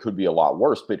 so it could be a lot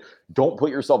worse, but don't put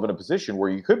yourself in a position where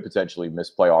you could potentially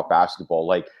miss playoff basketball.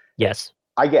 Like, yes,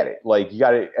 I get it. Like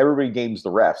everybody games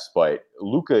the refs, but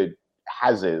Luka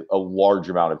has a large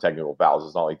amount of technical fouls.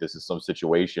 It's not like this is some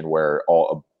situation where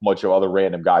a bunch of other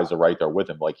random guys are right there with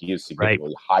him. Like he is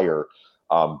significantly higher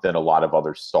than a lot of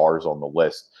other stars on the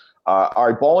list. All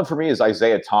right, balling for me is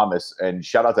Isaiah Thomas, and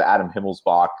shout out to Adam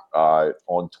Himmelsbach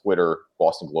on Twitter,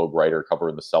 Boston Globe writer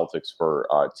covering the Celtics, for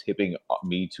tipping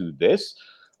me to this.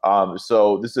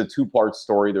 So this is a two-part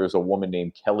story. There's a woman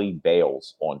named Kelly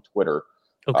Bales on Twitter.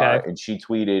 Okay. And she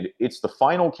tweeted, "It's the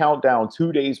final countdown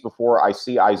 2 days before I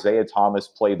see Isaiah Thomas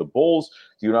play the Bulls.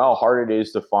 Do you know how hard it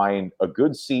is to find a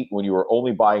good seat when you are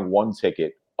only buying one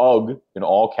ticket? UGG in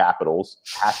all capitals.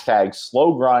 Hashtag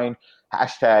slow grind.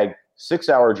 Hashtag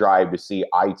 6-hour drive to see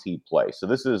IT play." So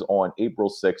this is on April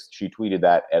 6th. She tweeted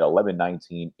that at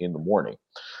 11:19 in the morning.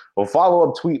 A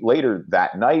follow-up tweet later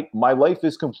that night, "My life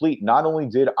is complete. Not only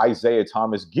did Isaiah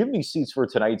Thomas give me seats for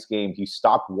tonight's game, he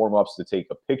stopped warm-ups to take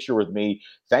a picture with me.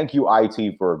 Thank you,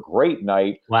 IT, for a great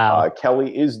night." Wow.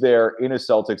 Kelly is there in a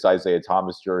Celtics Isaiah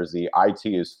Thomas jersey.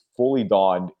 IT is fully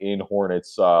donned in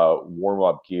Hornets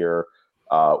warm-up gear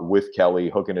with Kelly,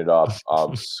 hooking it up.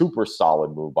 Super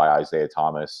solid move by Isaiah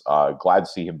Thomas. Glad to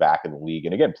see him back in the league.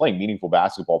 And again, playing meaningful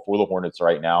basketball for the Hornets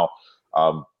right now.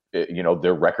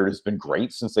 Their record has been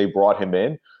great since they brought him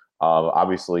in.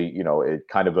 Obviously, it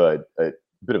kind of a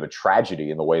bit of a tragedy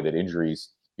in the way that injuries,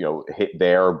 hit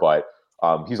there, but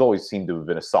he's always seemed to have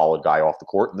been a solid guy off the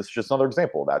court. And this is just another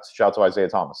example of that. Shout out to Isaiah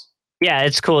Thomas. Yeah,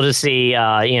 it's cool to see,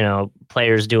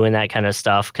 players doing that kind of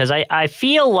stuff. Because I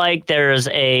feel like there's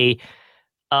a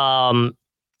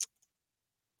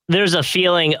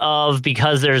feeling of,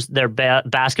 because they're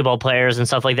basketball players and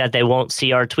stuff like that, they won't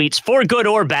see our tweets for good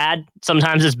or bad.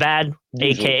 Sometimes it's bad,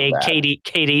 aka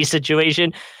KD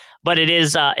situation, but it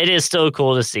is still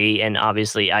cool to see. And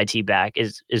obviously, IT back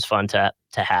is fun to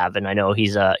have, and I know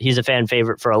he's a fan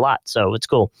favorite for a lot, so it's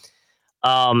cool.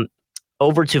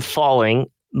 Over to falling.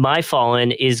 My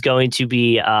fallen is going to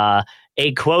be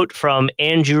a quote from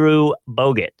Andrew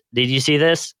Bogut. Did you see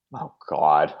this? Oh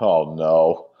God! Oh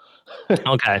no!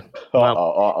 Okay.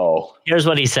 Well, here's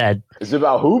what he said. Is it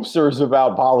about hoops or is it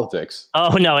about politics?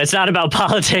 Oh no, it's not about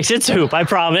politics. It's hoop. I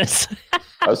promise.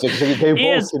 I was thinking they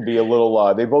both could be a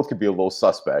little. They both could be a little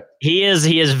suspect. He is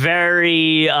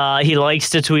very. He likes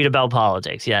to tweet about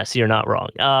politics. Yes, you're not wrong.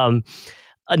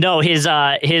 No,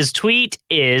 his tweet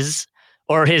is.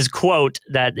 Or his quote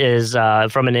that is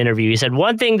from an interview. He said,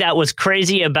 "One thing that was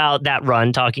crazy about that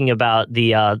run," talking about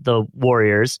the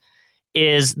Warriors,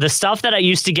 "is the stuff that I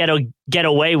used to get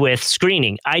away with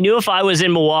screening. I knew if I was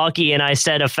in Milwaukee and I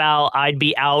said a foul, I'd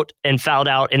be out and fouled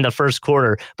out in the first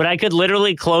quarter. But I could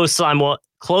literally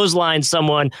clothesline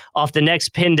someone off the next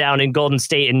pin down in Golden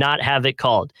State and not have it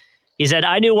called." He said,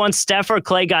 "I knew once Steph or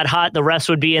Clay got hot, the rest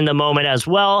would be in the moment as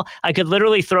well. I could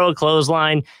literally throw a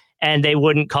clothesline and they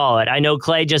wouldn't call it. I know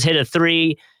Clay just hit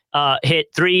hit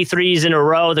 3 threes in a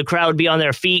row. The crowd would be on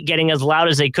their feet, getting as loud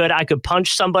as they could. I could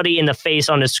punch somebody in the face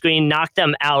on the screen, knock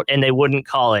them out, and they wouldn't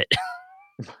call it."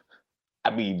 I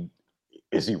mean,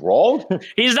 is he wrong?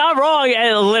 He's not wrong.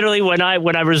 And literally, when I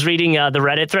was reading the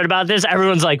Reddit thread about this,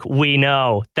 everyone's like, "We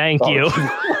know. Thank you."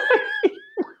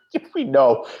 We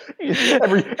know.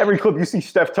 Every clip you see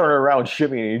Steph turning around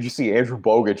shimmying, and you just see Andrew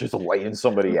Bogut just laying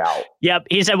somebody out. Yep.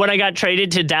 He said, "When I got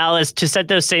traded to Dallas to set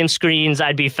those same screens,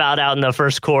 I'd be fouled out in the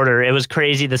first quarter. It was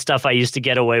crazy the stuff I used to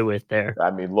get away with there."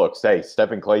 I mean, look,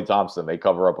 Steph and Klay Thompson, they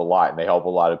cover up a lot and they help a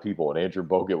lot of people, and Andrew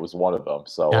Bogut was one of them.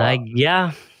 So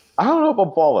yeah. I don't know if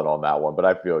I'm falling on that one, but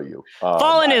I feel you.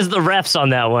 Falling is the refs on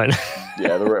that one.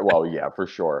 Yeah, for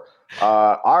sure.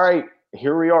 All right,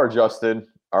 here we are, Justin.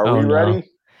 Are we ready?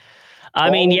 I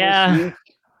mean, yeah.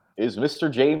 Is Mr.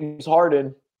 James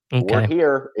Harden. Okay. We're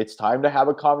here. It's time to have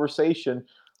a conversation.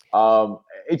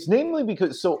 It's namely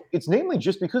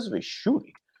just because of his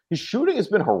shooting. His shooting has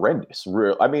been horrendous.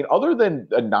 I mean, other than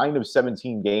a 9 of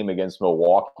 17 game against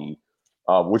Milwaukee,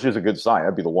 which is a good sign.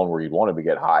 That'd be the one where you'd want him to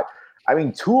get hot. I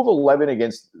mean, 2 of 11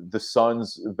 against the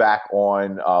Suns back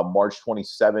on March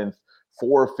 27th.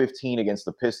 4 of 15 against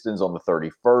the Pistons on the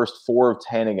 31st, 4 of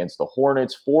 10 against the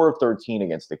Hornets, 4 of 13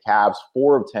 against the Cavs,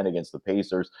 4 of 10 against the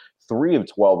Pacers, 3 of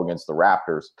 12 against the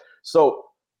Raptors. So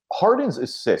Harden's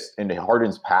assist and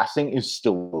Harden's passing is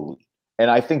still elite. And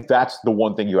I think that's the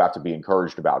one thing you have to be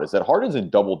encouraged about, is that Harden's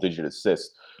in double-digit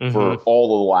assists for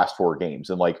all of the last 4 games,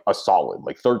 and like a solid,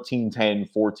 like 13, 10,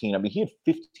 14. I mean, he had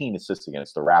 15 assists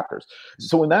against the Raptors.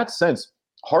 So in that sense,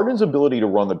 Harden's ability to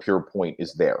run the pure point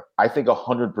is there. I think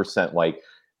 100%.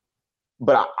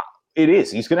 But It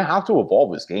is. He's going to have to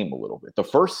evolve his game a little bit. The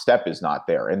first step is not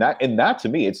there. And that to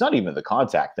me, it's not even the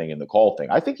contact thing and the call thing.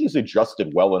 I think he's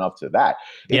adjusted well enough to that.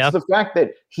 It's the fact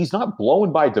that he's not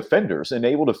blown by defenders and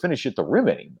able to finish at the rim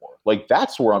anymore. Like,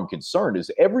 that's where I'm concerned,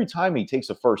 is every time he takes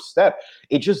a first step,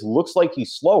 it just looks like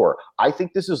he's slower. I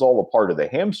think this is all a part of the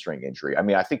hamstring injury. I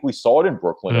mean, I think we saw it in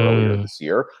Brooklyn earlier this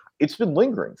year. It's been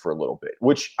lingering for a little bit,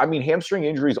 which, I mean, hamstring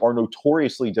injuries are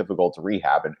notoriously difficult to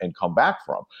rehab and come back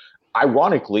from.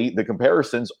 Ironically, the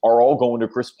comparisons are all going to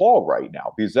Chris Paul right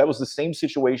now, because that was the same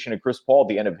situation at Chris Paul at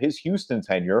the end of his Houston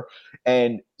tenure.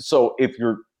 And so if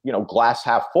you're, glass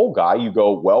half full guy, you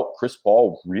go, well, Chris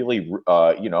Paul really,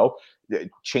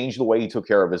 changed the way he took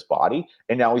care of his body.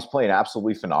 And now he's playing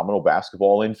absolutely phenomenal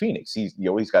basketball in Phoenix. He's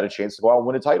got a chance to go out and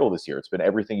win a title this year. It's been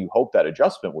everything you hoped that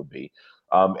adjustment would be.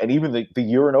 And even the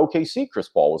year in OKC, Chris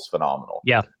Paul was phenomenal.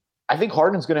 Yeah. I think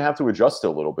Harden's going to have to adjust a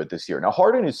little bit this year. Now,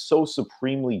 Harden is so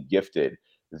supremely gifted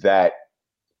that,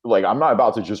 like, I'm not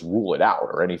about to just rule it out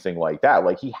or anything like that.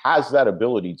 Like, he has that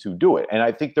ability to do it. And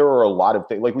I think there are a lot of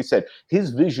things, like we said, his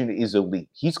vision is elite.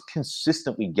 He's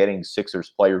consistently getting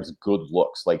Sixers players good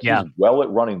looks. Like, he's well at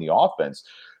running the offense.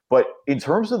 But in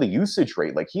terms of the usage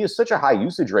rate, like, he has such a high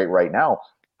usage rate right now.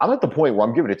 I'm at the point where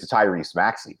I'm giving it to Tyrese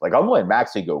Maxey. Like, I'm letting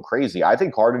Maxey go crazy. I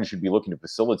think Harden should be looking to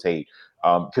facilitate,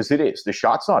 because the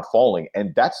shot's not falling,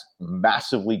 and that's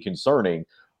massively concerning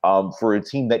for a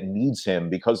team that needs him,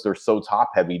 because they're so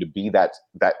top heavy, to be that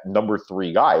number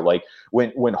 3 guy. Like,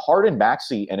 when Harden,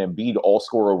 Maxey, and Embiid all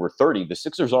score over 30, the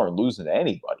Sixers aren't losing to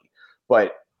anybody.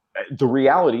 But the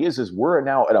reality is we're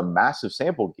now at a massive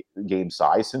sample game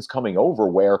size since coming over,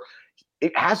 where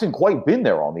it hasn't quite been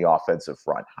there on the offensive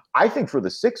front. I think for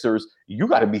the Sixers, you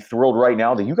got to be thrilled right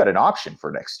now that you got an option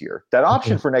for next year. That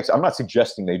option for next, I'm not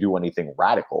suggesting they do anything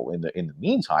radical in the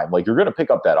meantime. Like, you're going to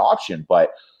pick up that option,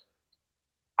 but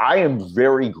I am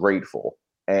very grateful,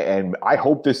 and I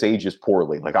hope this ages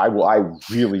poorly. Like, I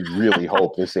really, really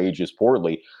hope this ages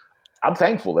poorly. I'm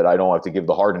thankful that I don't have to give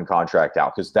the Harden contract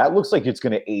out, because that looks like it's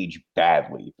going to age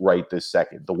badly right this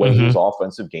second, the way his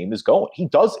offensive game is going. He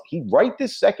right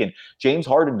this second, James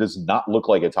Harden does not look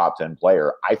like a top 10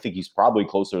 player. I think he's probably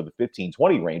closer to the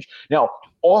 15-20 range. Now,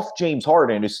 off James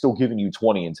Harden is still giving you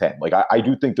 20 and 10. Like, I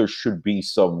do think there should be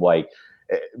some, like,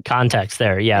 context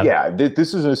there. Yeah.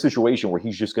 This is a situation where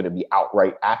he's just going to be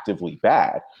outright actively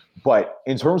bad. But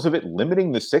in terms of it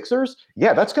limiting the Sixers,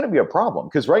 that's going to be a problem.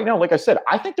 Because right now, like I said,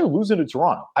 I think they're losing to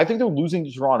Toronto. I think they're losing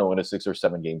to Toronto in a 6 or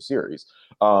 7 game series,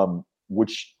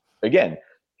 which, again,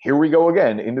 here we go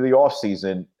again into the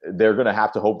offseason. They're going to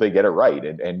have to hope they get it right.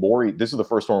 And Morey, this is the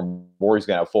first one Morey's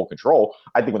going to have full control.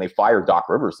 I think when they fire Doc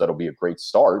Rivers, that'll be a great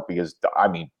start, because, I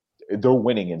mean, they're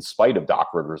winning in spite of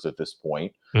Doc Rivers at this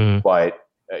point. But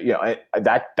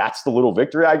that's the little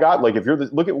victory I got. Like, if you're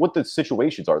look at what the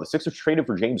situations are. The Sixers traded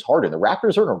for James Harden. The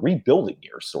Raptors are in a rebuilding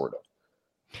year, sort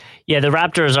of. Yeah, the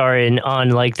Raptors are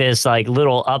on like this like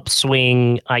little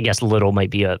upswing. I guess little might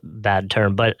be a bad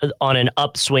term, but on an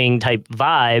upswing type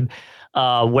vibe,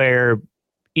 where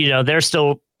they're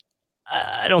still.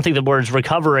 I don't think the word's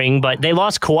recovering, but they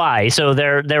lost Kawhi, so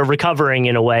they're recovering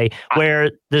in a way,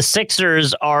 where the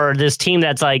Sixers are this team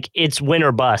that's like, it's win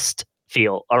or bust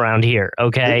feel around here.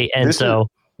 Okay.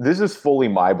 This is fully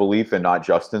my belief and not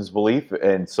Justin's belief.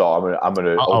 And so I'm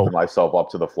gonna open myself up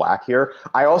to the flack here.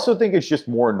 I also think it's just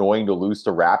more annoying to lose to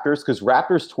Raptors, because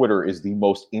Raptors Twitter is the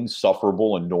most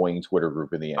insufferable, annoying Twitter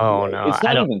group in the NBA. Oh, no, it's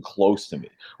not even close to me.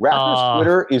 Raptors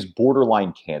Twitter is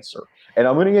borderline cancer. And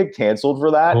I'm going to get canceled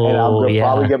for that. And I'm going to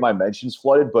probably get my mentions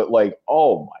flooded. But, like,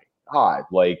 oh my God,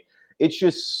 like, it's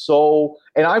just so.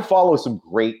 And I follow some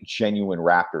great, genuine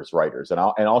Raptors writers, and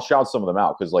I'll shout some of them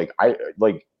out, because, like,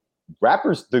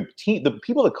 Raptors, the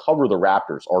people that cover the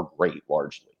Raptors are great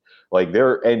largely. Like,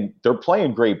 they're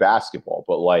playing great basketball,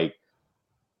 but, like,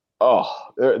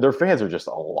 their fans are just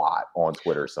a lot on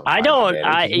Twitter sometimes.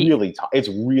 It's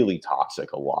really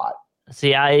toxic a lot.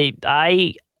 See,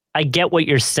 I get what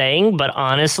you're saying, but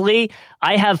honestly,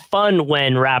 I have fun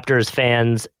when Raptors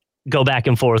fans go back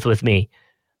and forth with me.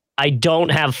 I don't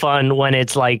have fun when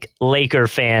it's like Laker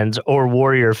fans or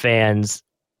Warrior fans.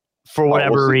 For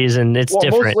whatever reason, it's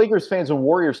different. Most Lakers fans and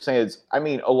Warriors fans, I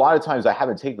mean, a lot of times I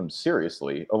haven't taken them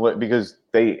seriously because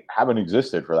they haven't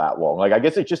existed for that long. Like, I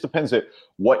guess it just depends at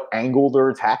what angle they're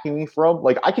attacking me from.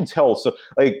 Like, I can tell. So,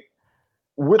 like,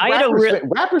 with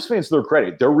Raptors fans, to their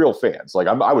credit, they're real fans. Like,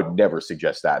 I would never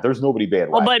suggest that. There's nobody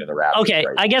bandwagoning the Raptors. Okay,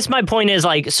 right? I guess my point is,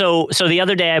 like, so the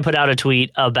other day I put out a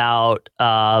tweet about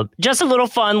just a little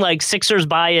fun, like, Sixers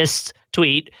biased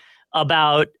tweet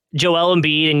about Joel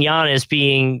Embiid and Giannis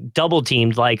being double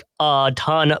teamed like a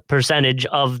ton percentage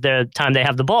of the time they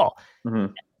have the ball.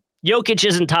 Jokic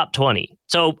isn't top 20.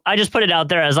 So I just put it out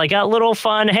there as like a little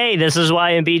fun, hey, this is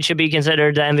why Embiid should be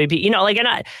considered the MVP. Like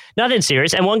nothing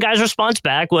serious. And one guy's response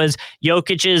back was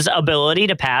Jokic's ability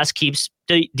to pass keeps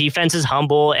the defenses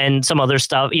humble and some other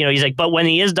stuff. He's like, but when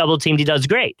he is double teamed, he does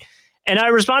great. And I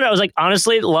responded, I was like,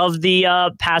 honestly, love the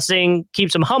passing,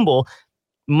 keeps him humble.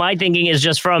 My thinking is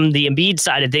just from the Embiid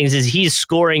side of things is he's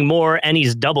scoring more and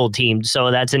he's double teamed.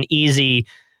 So that's an easy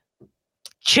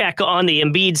check on the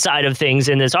Embiid side of things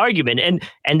in this argument.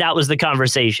 And that was the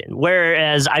conversation.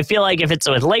 Whereas I feel like if it's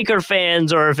with Laker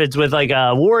fans or if it's with like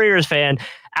a Warriors fan,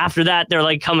 after that, they're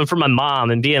like coming from my mom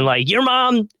and being like, your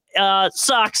mom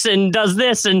sucks and does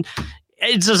this. And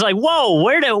it's just like, whoa,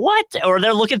 what? Or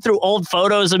they're looking through old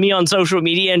photos of me on social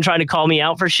media and trying to call me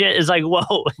out for shit. It's like,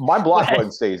 whoa. My block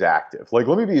button stays active. Like,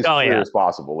 let me be as clear as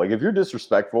possible. Like, if you're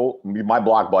disrespectful, my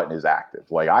block button is active.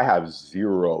 Like, I have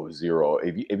zero.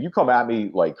 If you come at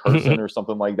me like cursing or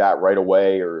something like that right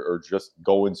away or just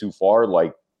going too far,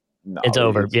 like, no. It's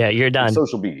over. You're done.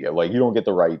 Social media. Like, you don't get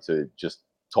the right to just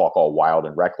talk all wild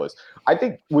and reckless. I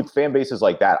think with fan bases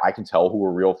like that, I can tell who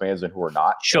are real fans and who are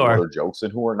not. Sure. And who are jokes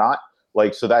and who are not.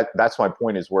 Like, so that's my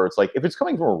point is where it's like, if it's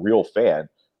coming from a real fan,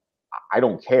 I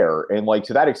don't care. And like,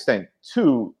 to that extent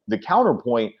too, the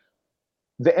counterpoint,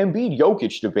 the Embiid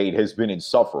Jokic debate has been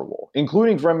insufferable,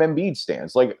 including from Embiid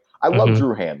stands. Like, I love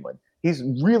Drew Hanlon. He's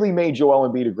really made Joel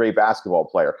Embiid a great basketball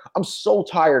player. I'm so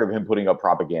tired of him putting up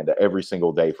propaganda every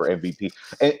single day for MVP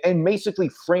and basically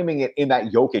framing it in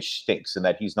that Jokic stinks and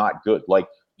that he's not good. Like,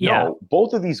 no,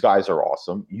 both of these guys are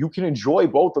awesome. You can enjoy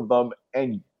both of them,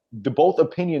 and both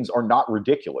opinions are not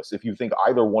ridiculous if you think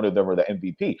either one of them are the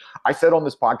MVP. I said on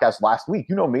this podcast last week,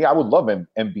 you know me, I would love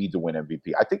Embiid to win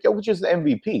MVP. I think Jokic is the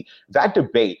MVP. That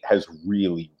debate has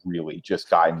really, really just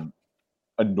gotten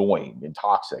annoying and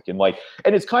toxic. And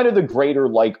it's kind of the greater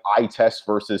like eye test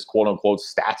versus quote unquote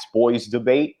stats boys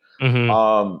debate.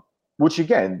 Which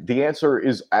again, the answer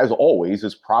is, as always,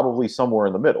 is probably somewhere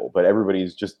in the middle, but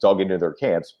everybody's just dug into their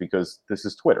camps because this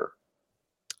is Twitter.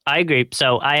 I agree.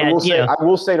 So I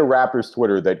will say to Raptors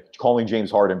Twitter that calling James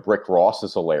Harden Brick Ross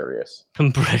is hilarious.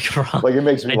 Brick Ross. Like, it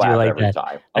makes me laugh every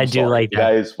time. I do like that.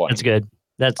 That is funny. That's good.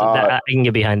 I can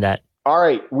get behind that. All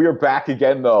right. We are back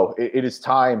again, though. It is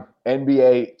time.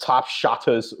 NBA Top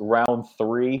Shotas Round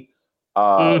 3. We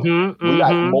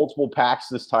got multiple packs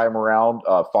this time around.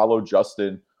 Follow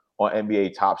Justin on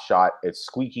NBA Top Shot. It's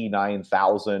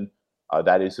Squeaky9000.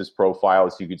 That is his profile,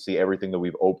 so you can see everything that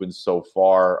we've opened so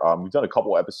far. We've done a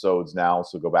couple episodes now,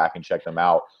 so go back and check them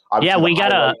out. Obviously, we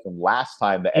got from last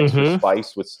time, the extra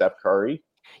spice with Steph Curry.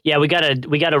 Yeah, we got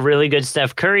a really good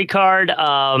Steph Curry card.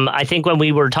 I think when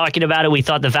we were talking about it, we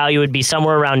thought the value would be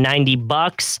somewhere around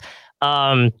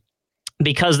 $90,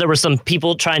 because there were some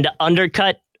people trying to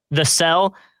undercut the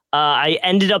sell. I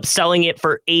ended up selling it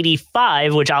for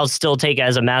 $85, which I'll still take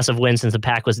as a massive win since the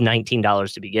pack was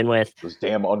 $19 to begin with. Those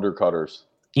damn undercutters.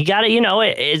 You got to,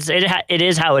 it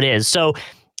is how it is. So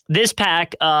this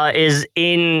pack is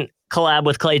in collab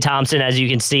with Klay Thompson, as you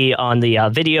can see on the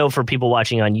video for people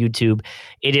watching on YouTube.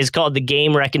 It is called the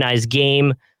Game Recognized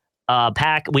Game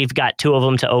pack. We've got 2 of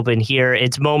them to open here.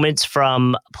 It's moments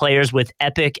from players with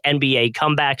epic NBA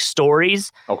comeback stories.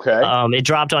 Okay. It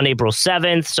dropped on April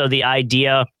 7th. So the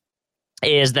idea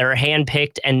is they're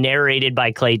handpicked and narrated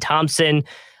by Klay Thompson.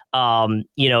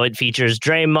 It features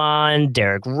Draymond,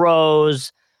 Derrick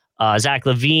Rose, Zach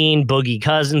LaVine, Boogie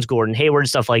Cousins, Gordon Hayward,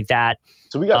 stuff like that.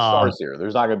 So we got stars here.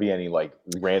 There's not going to be any like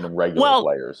random regular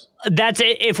players. That's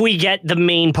it. If we get the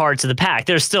main parts of the pack,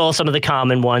 there's still some of the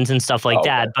common ones and stuff like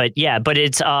that. But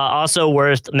it's also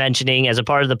worth mentioning as a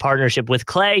part of the partnership with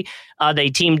Klay, they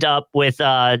teamed up with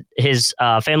his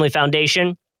family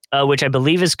foundation, which I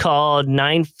believe is called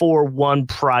 941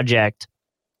 Project.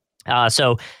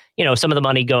 So some of the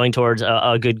money going towards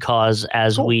a good cause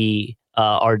as we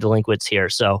are delinquents here.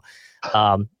 So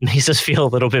makes us feel a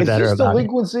little bit better about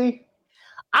delinquency?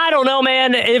 I don't know,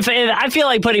 man. If I feel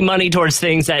like putting money towards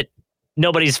things that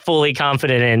nobody's fully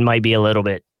confident in might be a little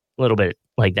bit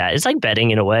like that. It's like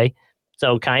betting in a way.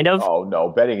 So kind of. Oh no,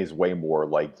 betting is way more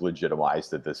like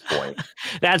legitimized at this point.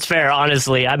 That's fair,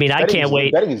 honestly. I mean, I can't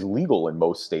wait. Betting is legal in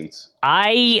most states.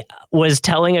 I was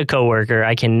telling a coworker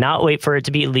I cannot wait for it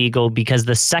to be legal, because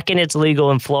the second it's legal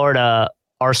in Florida,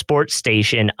 our sports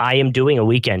station, I am doing a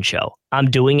weekend show. I'm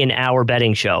doing an hour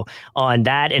betting show on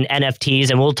that and NFTs,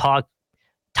 and we'll talk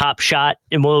Top Shot,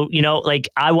 and we'll,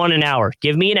 I want an hour.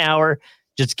 Give me an hour.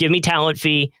 Just give me talent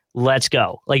fee. Let's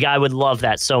go. Like, I would love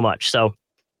that so much. So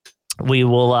we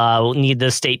will need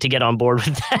the state to get on board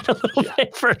with that a little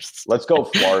bit first. Let's go,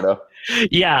 Florida.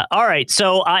 Yeah. All right.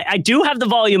 So I do have the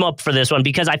volume up for this one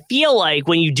because I feel like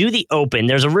when you do the open,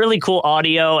 there's a really cool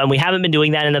audio, and we haven't been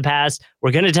doing that in the past.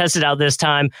 We're going to test it out this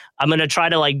time. I'm going to try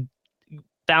to like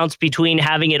bounce between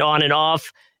having it on and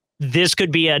off. This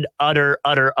could be an utter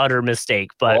mistake,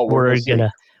 but we're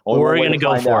gonna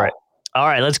go for it. All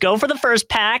right, let's go for the first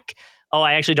pack. Oh,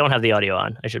 I actually don't have the audio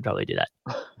on. I should probably do that.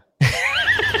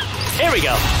 Here we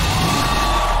go.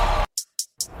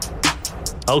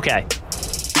 Okay.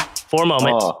 4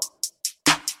 moments.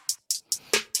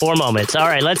 4 moments. All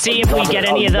right, let's see if we get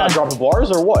any of the... Not dropping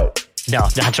bars or what? No,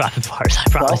 not dropping bars. I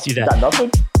promise you that. Got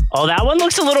nothing? Oh, that one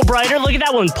looks a little brighter. Look at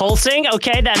that one pulsing.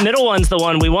 Okay, that middle one's the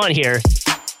one we want here.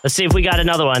 Let's see if we got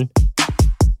another one.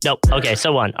 Nope. Okay,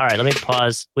 so one. All right, let me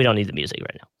pause. We don't need the music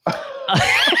right now.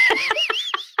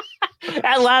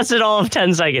 That lasted all of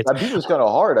 10 seconds. That beat was kind of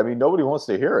hard. I mean, nobody wants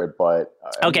to hear it, but...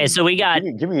 Okay, so we got...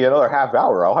 Give me another half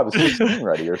hour. I'll have a 16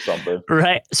 ready or something.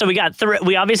 Right. So we got 3.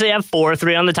 We obviously have 4,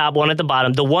 3 on the top, 1 at the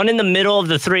bottom. The one in the middle of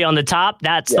the 3 on the top,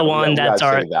 that's the one. That's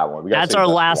our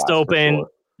last open. Sure.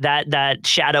 That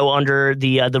shadow under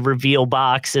the reveal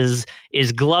box is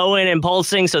glowing and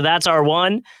pulsing. So that's our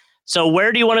one. So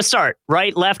where do you want to start?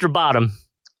 Right, left, or bottom?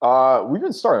 We've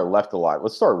been starting left a lot.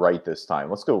 Let's start right this time.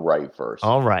 Let's go right first.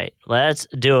 All right, let's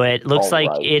do it. Looks like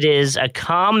it is a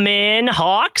common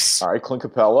Hawks. All right, Clint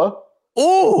Capella.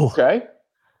 Ooh. Okay.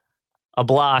 A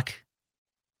block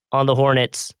on the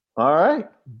Hornets. All right.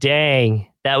 Dang,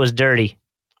 that was dirty.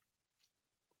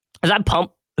 Is that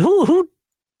pump? Who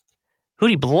did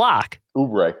he block?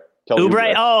 Oubre.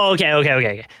 Oubre. Oh,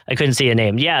 okay. I couldn't see a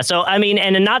name. Yeah, so, I mean,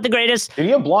 and not the greatest. Did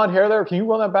he have blonde hair there? Can you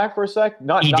run that back for a sec?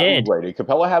 He did. Oubre. Did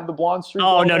Capella have the blonde streak?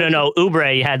 Oh, no.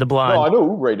 Oubre had the blonde. No, I know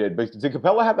Oubre did, but did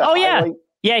Capella have that highlight?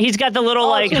 Yeah, he's got the little,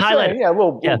 highlight. Yeah, a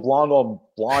little blonde on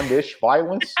blondish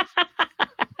violence.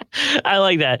 I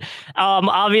like that.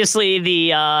 Obviously,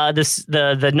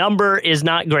 the number is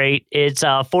not great. It's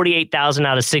 48,000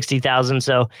 out of 60,000,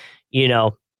 so,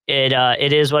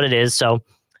 it is what it is, so...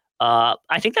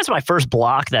 I think that's my first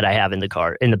block that I have in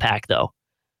the pack, though.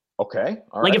 Okay.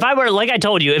 All like right. if I were, like I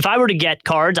told you, if I were to get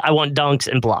cards, I want dunks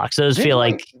and blocks. Those feel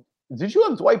like. Did you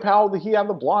have Dwight Powell? Did he have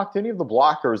the block? Didn't he have the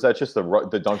block, or is that just the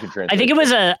dunk and transition? I think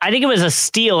it was a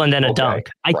steal and then a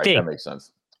dunk. I think that makes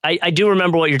sense. I do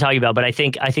remember what you're talking about, but I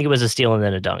think it was a steal and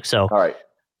then a dunk. So all right.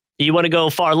 You want to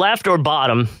go far left or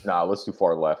bottom? Nah, let's do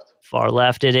far left. Far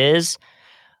left it is.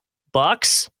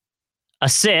 Bucks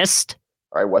assist.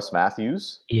 All right, Wes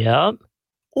Matthews. Yep.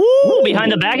 Ooh,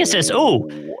 behind the back assist.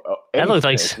 Ooh, that looked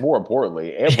like. More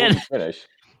importantly, and finish.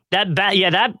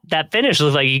 That finish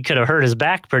looked like he could have hurt his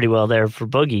back pretty well there for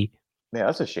Boogie. Man,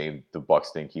 that's a shame the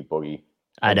Bucks didn't keep Boogie.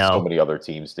 I know. So many other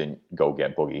teams didn't go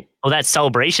get Boogie. Oh, that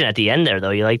celebration at the end there,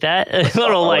 though. You like that? A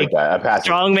little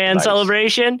strongman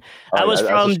celebration. That was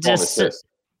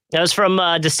from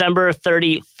December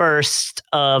 31st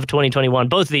of 2021.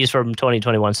 Both of these from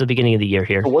 2021, so the beginning of the year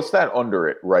here. So what's that under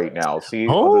it right now? See?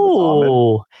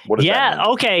 Oh, yeah.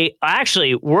 Okay.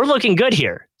 Actually, we're looking good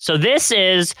here. So this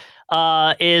is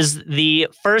the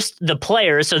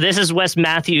player. So this is Wes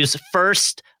Matthews'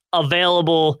 first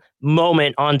available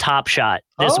moment on Top Shot.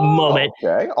 This moment.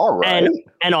 Okay. All right.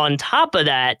 And on top of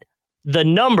that, the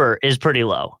number is pretty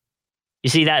low. You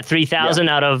see that 3,000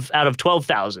 out of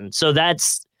 12,000. So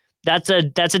that's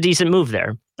a decent move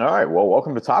there. All right. Well,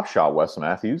 welcome to Top Shot, Wes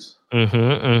Matthews.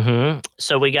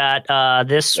 So we got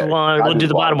this one. We'll do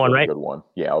the bottom one, right? Good one.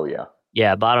 Yeah. Oh, yeah.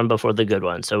 Yeah, bottom before the good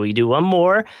one. So we do one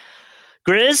more.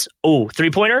 Grizz. Oh,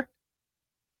 3-pointer.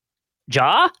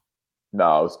 Ja?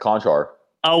 No, it's Conchar.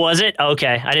 Oh, was it?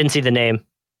 Okay. I didn't see the name.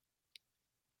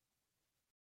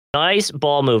 Nice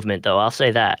ball movement, though. I'll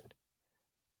say that.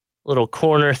 Little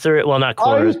corner through it. Well, not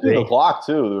corner. Oh, he was doing the block,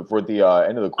 too, for the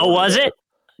end of the quarter. Oh, was it?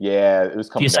 Yeah, it was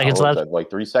coming down. Seconds left.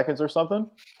 Like 3 seconds or something?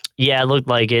 Yeah, it looked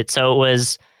like it. So it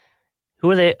was...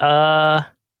 Who are they? Oh,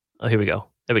 here we go.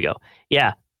 There we go.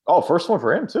 Yeah. Oh, first one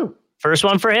for him, too. First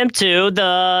one for him, too.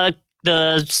 The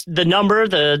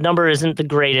number isn't the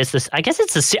greatest. I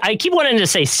guess I keep wanting to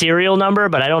say serial number,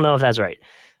 but I don't know if that's right.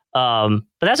 But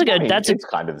that's a good. It's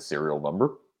kind of the serial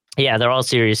number. Yeah, they're all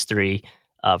Series 3.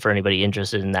 For anybody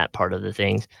interested in that part of the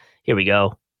things, here we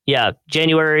go. Yeah,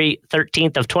 January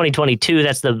 13th of 2022.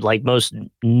 That's the most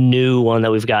new one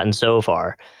that we've gotten so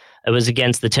far. It was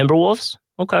against the Timberwolves.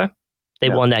 Okay, they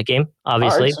won that game.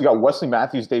 Obviously, all right, so you got Wesley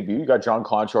Matthews' debut. You got John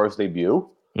Konchar's debut.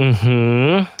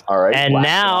 All right, and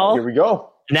now here we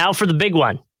go. Now for the big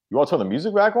one. You want to turn the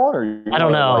music back on, or I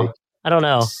don't know. I don't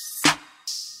know.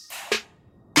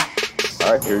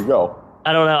 All right, here you go.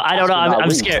 I don't know.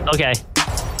 I'm scared. Okay.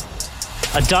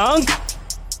 A dunk.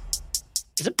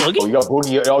 Is it Boogie? Oh, you got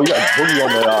Boogie. Oh, you got Boogie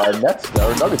on the Nets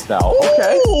or Nuggets now.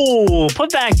 Okay. Ooh,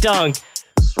 put back dunk.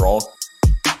 Strong.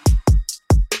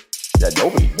 Yeah,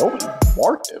 nobody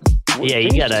marked him. Yeah,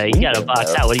 you gotta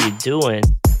box out. What are you doing?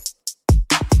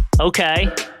 Okay.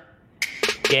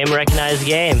 Game recognized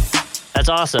game. That's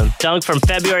awesome. Dunk from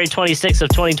February 26th of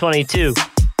 2022.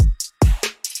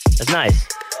 That's nice.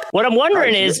 What I'm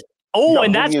wondering is,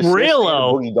 and that's real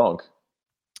low. Boogie dunk.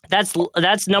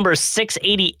 That's number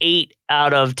 688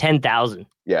 out of 10,000.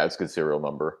 Yeah, it's a good serial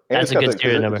number. And that's a good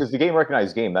serial number. Because the game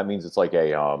recognized game, that means it's like a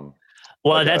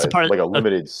that's a part of like a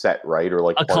limited set, right? Or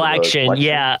like a collection.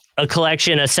 Yeah, a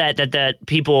collection, a set that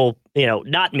people,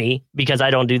 not me, because I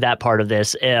don't do that part of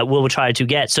this, will try to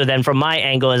get. So then from my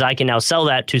angle is I can now sell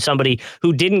that to somebody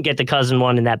who didn't get the cousin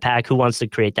one in that pack who wants to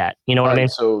create that. You know what I mean?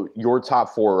 So your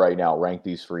top 4 right now, rank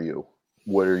these for you.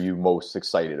 What are you most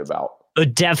excited about?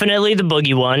 Definitely the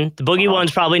Boogie one. The Boogie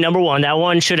one's probably number 1. That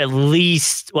one should at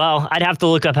least, I'd have to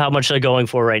look up how much they're going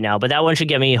for right now, but that one should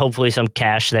get me hopefully some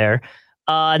cash there.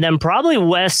 And then probably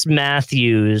Wes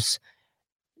Matthews.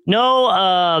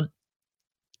 No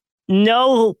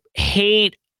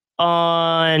hate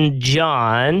on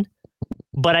John,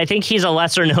 but I think he's a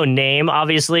lesser known name,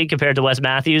 obviously, compared to Wes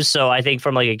Matthews. So I think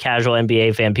from like a casual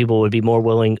NBA fan, people would be more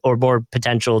willing or more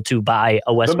potential to buy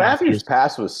a Wes Matthews. The Matthews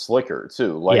pass was slicker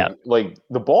too. Like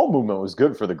the ball movement was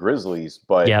good for the Grizzlies,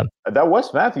 but that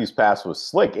Wes Matthews pass was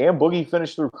slick, and Boogie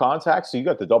finished through contact, so you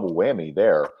got the double whammy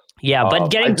there. Yeah, but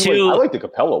getting I like the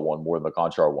Capella one more than the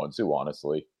Conchar one too,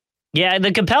 honestly. Yeah,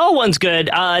 the Capella one's good.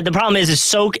 The problem is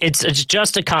it's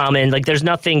just a common. Like there's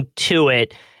nothing to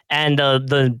it, and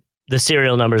the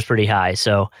serial number is pretty high.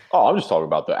 So I'm just talking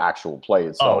about the actual play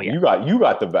itself. Oh, yeah. You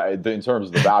got the in terms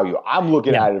of the value. I'm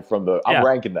looking at it from I'm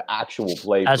ranking the actual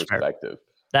play perspective.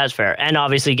 Fair. That's fair, and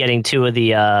obviously getting 2 of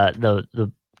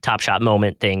the Top Shot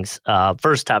moment things.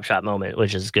 First Top Shot moment,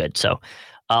 which is good. So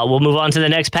we'll move on to the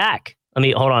next pack.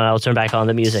 Hold on. I'll turn back on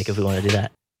the music if we want to do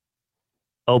that.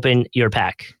 Open your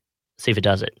pack. See if it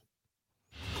does it.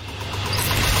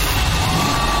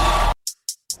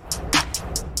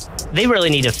 They really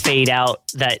need to fade out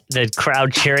the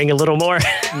crowd cheering a little more.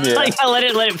 Yeah. let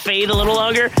it fade a little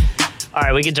longer. All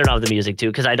right, we can turn off the music too,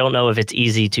 because I don't know if it's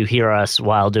easy to hear us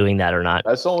while doing that or not.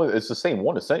 It's the same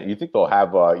one. You think they'll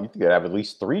have at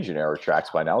least 3 generic tracks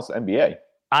by now? It's the NBA.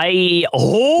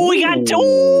 We got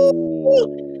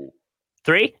 2.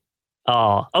 3?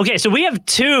 Oh, okay. So we have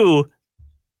 2.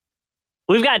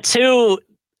 We've got 2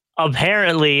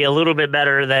 apparently a little bit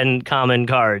better than common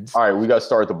cards. All right, we got to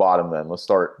start at the bottom then. Let's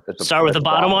start with the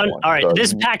bottom one. All right,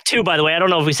 this is pack 2, by the way. I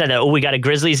don't know if we said that. We got a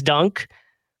Grizzlies dunk.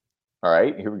 All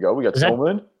right, here we go. We got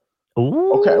Tillman.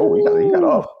 Okay, you got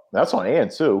up. That's on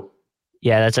Ant too.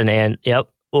 Yeah, that's an Ant. Yep.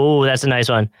 Oh, that's a nice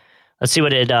one. Let's see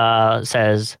what it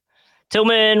says.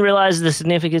 Tillman realizes the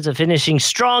significance of finishing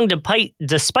strong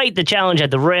despite the challenge at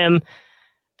the rim.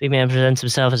 Big man presents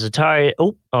himself as a target.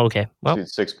 Oh, okay. Well,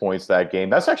 6 points that game.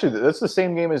 That's the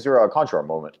same game as your Conchar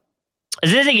moment.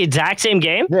 Is this the exact same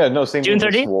game? Yeah, no, same June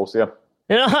game 13th? as Wolves, yeah.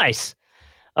 Nice.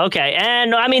 Okay,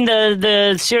 and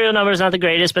the serial number is not the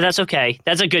greatest, but that's okay.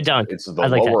 That's a good dunk. It's the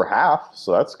lower half,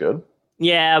 so that's good.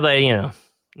 Yeah, but you know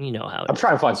how I'm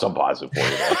trying to find some positive for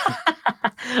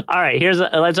you. All right,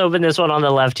 let's open this one on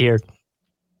the left here.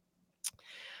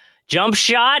 Jump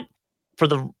shot for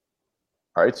the.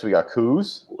 All right, so we got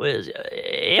Kuz.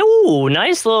 Ooh,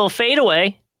 nice little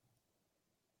fadeaway.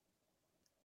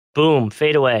 Boom,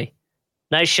 fadeaway.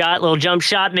 Nice shot, little jump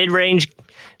shot, mid-range.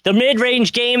 The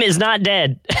mid-range game is not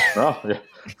dead. Yeah.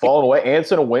 Falling away.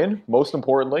 Ant's in a win, most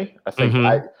importantly. I think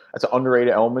that's an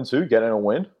underrated element too, getting a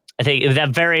win. I think that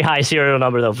very high serial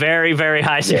number, though. Very, very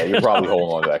high serial Yeah, you're probably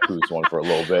holding on to that Kuz one for a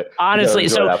little bit. Honestly,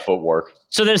 so that footwork.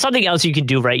 So there's something else you can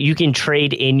do, right? You can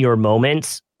trade in your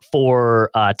moments for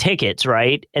tickets,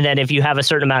 right? And then if you have a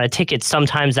certain amount of tickets,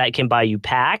 sometimes that can buy you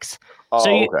packs.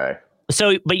 Oh, okay.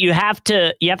 So, but you have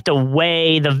to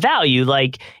weigh the value.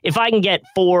 Like, if I can get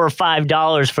 $4 or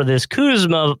 $5 for this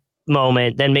Kuzma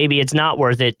moment, then maybe it's not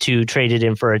worth it to trade it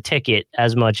in for a ticket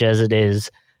as much as it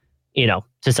is,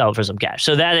 to sell it for some cash.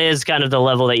 So that is kind of the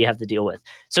level that you have to deal with.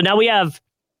 So now we have,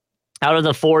 out of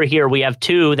the 4 here, we have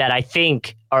 2 that I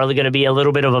think are going to be a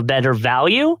little bit of a better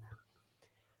value.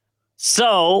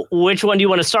 So which one do you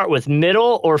want to start with,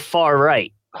 middle or far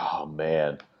right? Oh,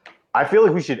 man. I feel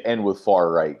like we should end with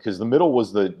far right because the middle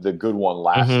was the good one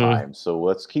last time. So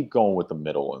let's keep going with the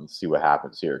middle and see what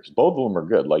happens here because both of them are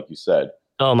good, like you said.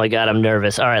 Oh, my God, I'm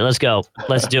nervous. All right, let's go.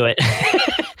 Let's do it.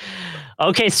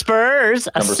 Okay, Spurs,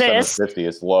 Number assist. 750,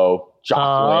 it's low.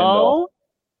 Lando.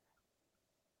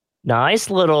 Nice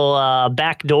little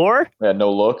back door. Yeah,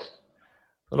 no look.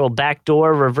 Little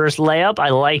backdoor reverse layup. I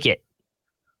like it.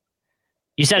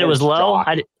 You said it was low?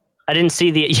 I didn't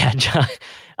see the... Yeah,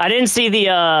 I didn't see the...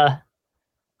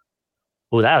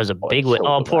 Oh, that was a big win.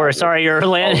 Oh, poor. Sorry, you're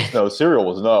Orlando. No, Serial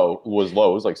was low.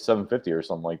 It was like 750 or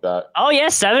something like that. Oh, yeah,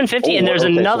 750. And there's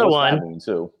another one. That mean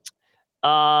too?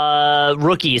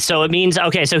 Rookie. So it means,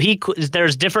 okay, so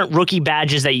there's different rookie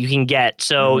badges that you can get.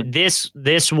 So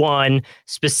this one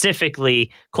specifically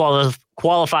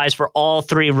qualifies for all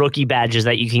 3 rookie badges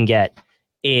that you can get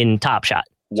in Top Shot.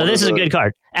 So this is a good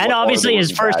card. And obviously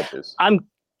his first badges?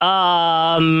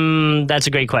 That's a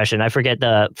great question. I forget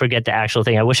the actual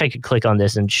thing. I wish I could click on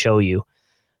this and show you.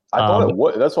 I thought it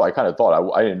would. That's what I kind of thought.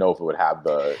 I didn't know if it would have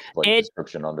the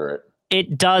description under it.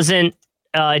 It doesn't.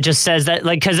 It just says that,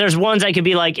 like, because there's ones I could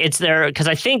be like, it's there, because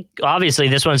I think obviously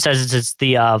this one says it's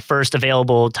the first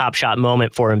available Top Shot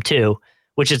moment for him too,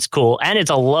 which is cool, and it's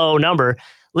a low number.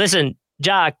 Listen,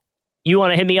 Jock, you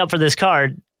want to hit me up for this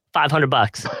card?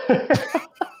 $500.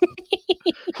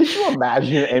 Can you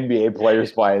imagine NBA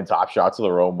players buying Top Shots of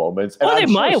their own moments? And they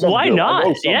might. Why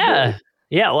not? Yeah.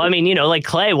 Yeah. Well, I mean, like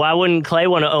Clay, why wouldn't Clay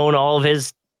want to own all of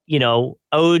his,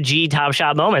 OG Top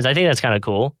Shot moments? I think that's kind of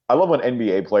cool. I love when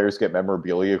NBA players get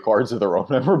memorabilia cards of their own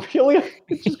memorabilia.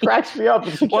 It just cracks me up.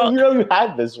 It's like, you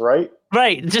had this, right?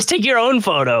 Right. Just take your own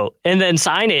photo and then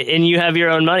sign it, and you have your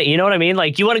own money. You know what I mean?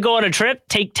 Like, you want to go on a trip,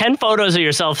 take 10 photos of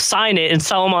yourself, sign it, and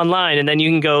sell them online, and then you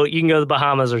can go to the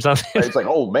Bahamas or something. It's like,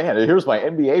 oh man, here's my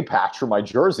NBA patch for my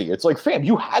jersey. It's like, fam,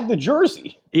 you had the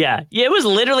jersey. Yeah, it was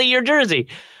literally your jersey.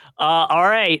 All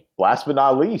right. Last but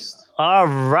not least. All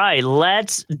right,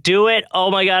 let's do it.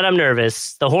 Oh my God, I'm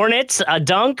nervous. The Hornets, a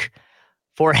dunk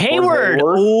for Hayward.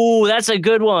 Ooh, that's a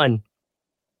good one.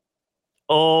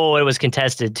 Oh, it was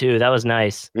contested too. That was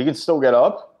nice. He can still get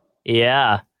up?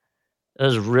 Yeah. That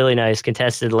was really nice.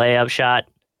 Contested layup shot.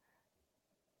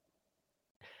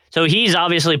 So he's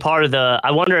obviously part of the...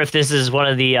 I wonder if this is one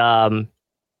of the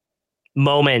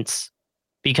moments,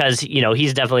 because,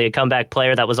 he's definitely a comeback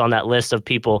player that was on that list of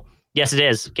people. Yes, it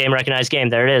is. Game recognized game.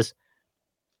 There it is.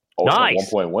 Oh, nice.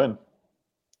 It's a 1-point win.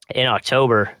 In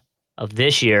October of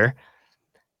this year.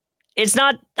 It's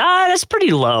not... that's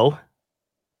pretty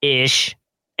low-ish.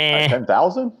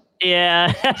 10,000?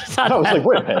 Yeah. I was like,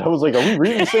 wait a minute. I was like, are we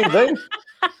reading the same thing?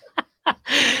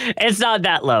 It's not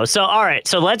that low. So, all right.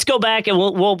 So let's go back and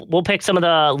we'll pick some of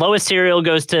the lowest Serial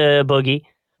goes to Boogie.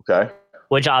 Okay.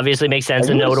 Which obviously makes sense.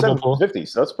 A notable pool. 750,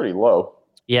 so that's pretty low.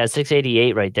 Yeah,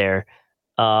 688 right there.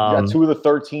 You got 2 of the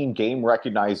 13 game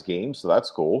recognized games, so that's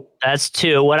cool. That's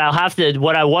 2. What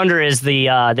I wonder is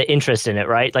the interest in it,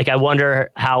 right? Like, I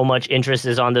wonder how much interest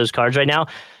is on those cards right now.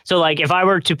 So, like, if I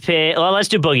were to pick, well, let's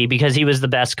do Boogie because he was the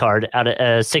best card out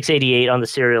of 688 on the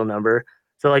serial number.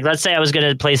 So, like, let's say I was going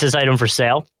to place this item for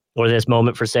sale or this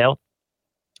moment for sale.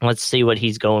 Let's see what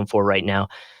he's going for right now.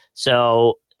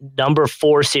 So, number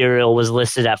 4 serial was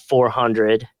listed at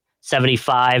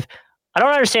 475. I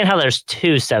don't understand how there's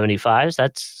 2 75s.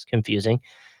 That's confusing.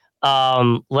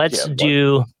 Let's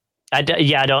do. I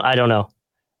don't know.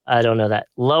 I don't know that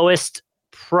lowest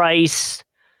price.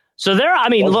 So there. I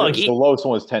mean, look. The lowest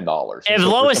one is $10. If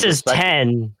lowest is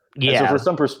 10, yeah. So for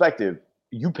some perspective,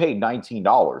 you paid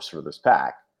 $19 for this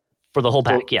pack. For the whole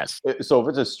pack, yes. So if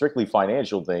it's a strictly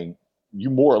financial thing, you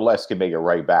more or less can make it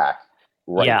right back.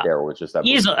 There, which is that.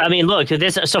 I mean, look,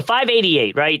 this. So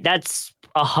 588, right? That's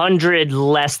 100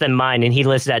 less than mine, and he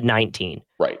listed at 19.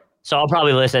 Right. So I'll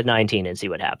probably list at 19 and see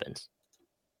what happens.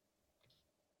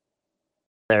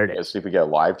 There it is. Let's see if we get a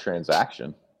live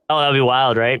transaction. Oh, that'd be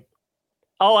wild, right?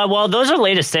 Oh, well, those are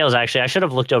latest sales, actually. I should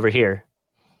have looked over here.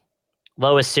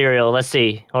 Lowest serial. Let's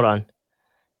see. Hold on.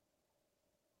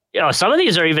 Some of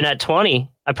these are even at 20.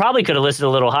 I probably could have listed a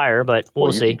little higher, but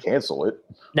we'll see. You can cancel it.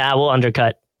 Nah, we'll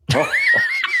undercut. Oh.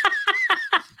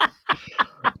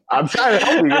 I'm trying to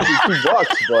help you get $2,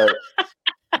 but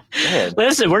man.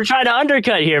 Listen, we're trying to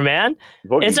undercut here, man.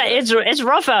 It's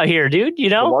rough out here, dude.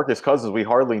 DeMarcus Cousins, we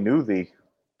hardly knew thee.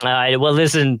 Well,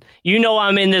 listen,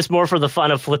 I'm in this more for the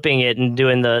fun of flipping it and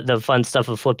doing the fun stuff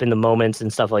of flipping the moments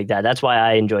and stuff like that. That's why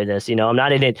I enjoy this. I'm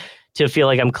not in it to feel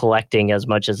like I'm collecting as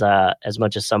much as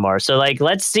some are. So, like,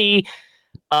 let's see.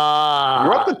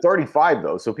 You're up to 35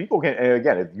 though, so people can. And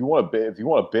again, if you want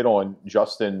to bid on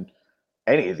Justin,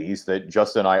 any of these that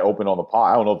Justin and I open on the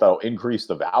pod, I don't know if that'll increase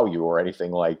the value or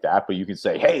anything like that, but you can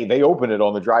say, hey, they open it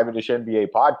on the Drive and Dish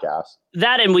NBA podcast.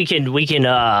 That, and we can work,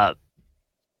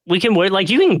 like,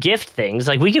 you can gift things.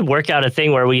 Like, we could work out a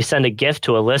thing where we send a gift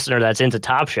to a listener that's into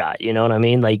Top Shot. You know what I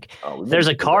mean? Like, there's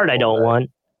a card I don't want.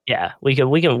 Yeah, we can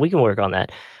work on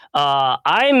that.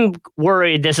 I'm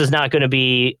worried this is not going to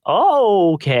be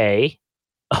okay.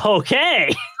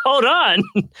 Hold on.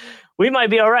 We might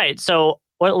be all right. So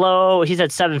what low? He's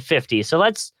at 750. So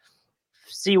let's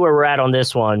see where we're at on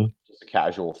this one. Just a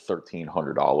casual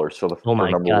 $1,300 for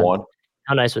my number God. 1.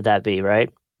 How nice would that be,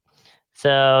 right?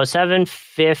 So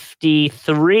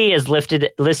 753 is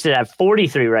listed at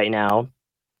 43 right now.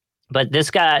 But this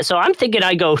guy, so I'm thinking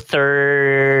I go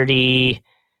 30.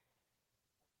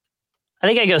 I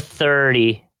think I go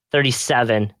 30,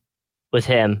 37 with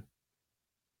him.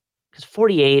 Because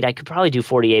 48, I could probably do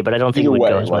 48, but I don't think it would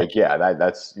go as much.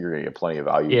 That's you're going to get plenty of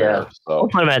value there. So. I'll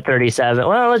put him at 37.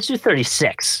 Well, let's do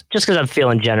 36, just because I'm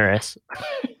feeling generous.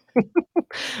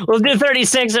 We'll do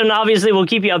 36, and obviously we'll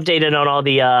keep you updated on all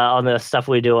the on the stuff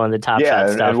we do on the Top Shot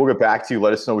stuff. And we'll get back to you.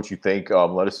 Let us know what you think.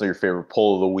 Let us know your favorite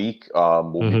pull of the week.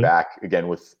 We'll be back again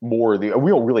with more of the.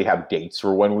 We don't really have dates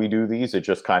for when we do these. It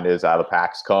just kind of is how the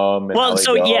packs come. And well,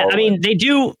 so yeah, I mean, they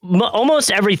do almost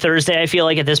every Thursday. I feel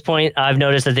like at this point, I've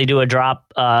noticed that they do a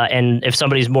drop. And if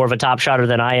somebody's more of a top shotter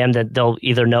than I am, that they'll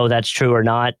either know that's true or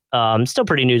not. Still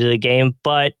pretty new to the game,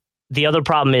 but the other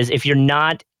problem is if you're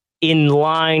not in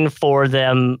line for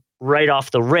them right off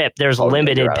the rip, there's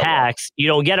limited packs. You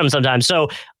don't get them sometimes. So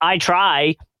I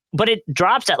try, but it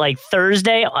drops at like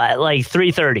Thursday, like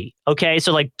 3:30. Okay.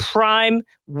 So like prime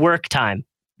work time.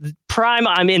 Prime,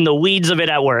 I'm in the weeds of it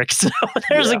at work. So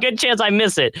there's a good chance I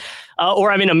miss it.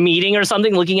 Or I'm in a meeting or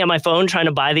something looking at my phone trying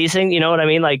to buy these things. You know what I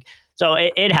mean? Like, so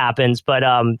it happens, but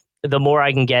the more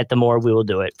I can get, the more we will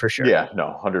do it for sure. Yeah,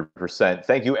 no, 100%.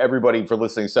 Thank you, everybody, for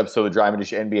listening to this episode of the Driving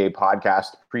Dish NBA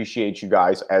podcast. Appreciate you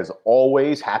guys. As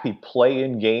always, happy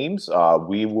play-in games.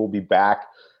 We will be back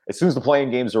as soon as the play-in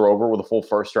games are over with a full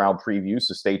first-round preview,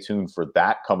 so stay tuned for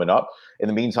that coming up. In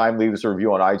the meantime, leave us a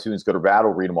review on iTunes, good or bad.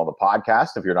 We'll read them on the podcast.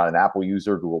 If you're not an Apple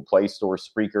user, Google Play Store,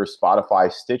 Spreaker,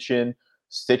 Spotify, Stitcher,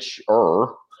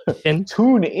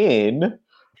 Tune In,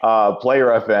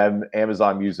 Player FM,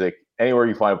 Amazon Music. Anywhere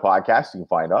you find a podcast, you can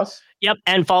find us. Yep.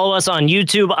 And follow us on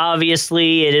YouTube.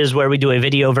 Obviously, it is where we do a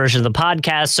video version of the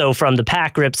podcast. So from the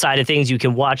pack rip side of things, you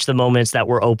can watch the moments that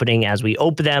we're opening as we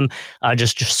open them.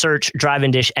 Just search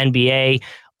Driving Dish NBA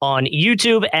on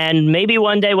YouTube. And maybe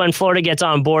one day when Florida gets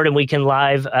on board and we can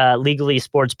live legally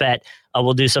sports bet,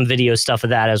 we'll do some video stuff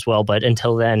of that as well. But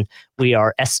until then, we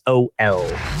are SOL.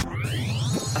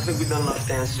 I think we've done enough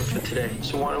dancing for today.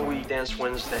 So why don't we dance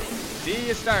Wednesday? See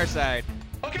you, Starside.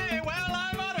 Okay, well,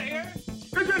 I'm out of here.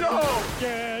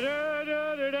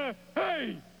 Hey!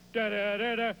 Hey!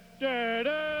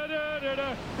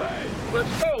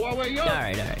 Let's go while we're young. All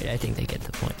right. I think they get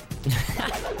the point.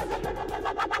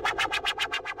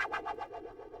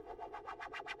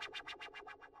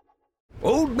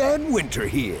 Old Man Winter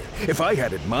here. If I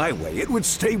had it my way, it would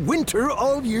stay winter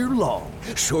all year long.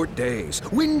 Short days,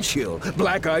 wind chill,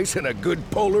 black ice, and a good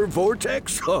polar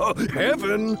vortex. Oh,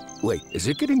 heaven! Wait, is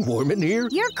it getting warm in here?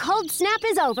 Your cold snap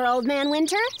is over, Old Man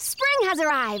Winter. Spring has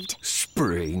arrived.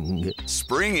 Spring.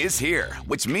 Spring is here,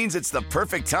 which means it's the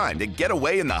perfect time to get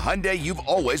away in the Hyundai you've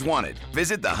always wanted.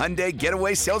 Visit the Hyundai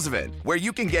Getaway Sales Event, where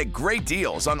you can get great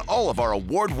deals on all of our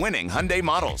award-winning Hyundai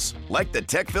models, like the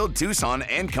tech-filled Tucson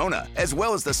and Kona, as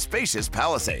well as the spacious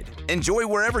Palisade. Enjoy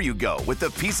wherever you go with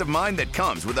the peace of mind that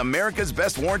comes with America's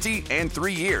best warranty and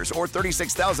 3 years or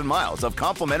 36,000 miles of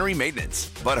complimentary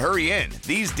maintenance. But hurry in,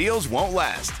 these deals won't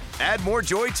last. Add more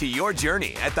joy to your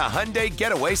journey at the Hyundai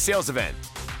Getaway Sales Event.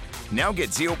 Now get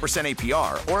 0%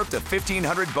 APR or up to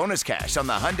 $1,500 bonus cash on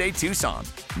the Hyundai Tucson.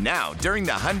 Now, during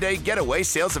the Hyundai Getaway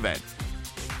Sales Event.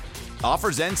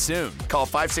 Offers end soon. Call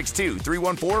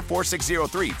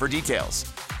 562-314-4603 for details.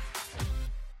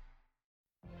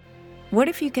 What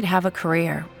if you could have a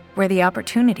career where the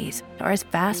opportunities are as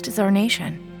vast as our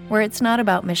nation, where it's not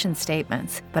about mission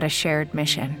statements, but a shared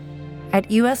mission? At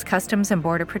U.S. Customs and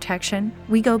Border Protection,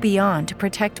 we go beyond to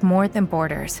protect more than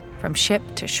borders. From ship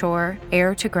to shore,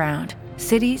 air to ground,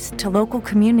 cities to local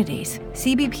communities,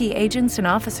 CBP agents and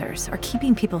officers are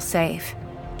keeping people safe.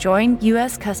 Join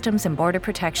U.S. Customs and Border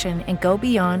Protection and go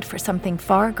beyond for something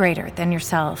far greater than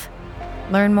yourself.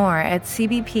 Learn more at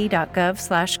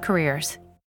cbp.gov/careers.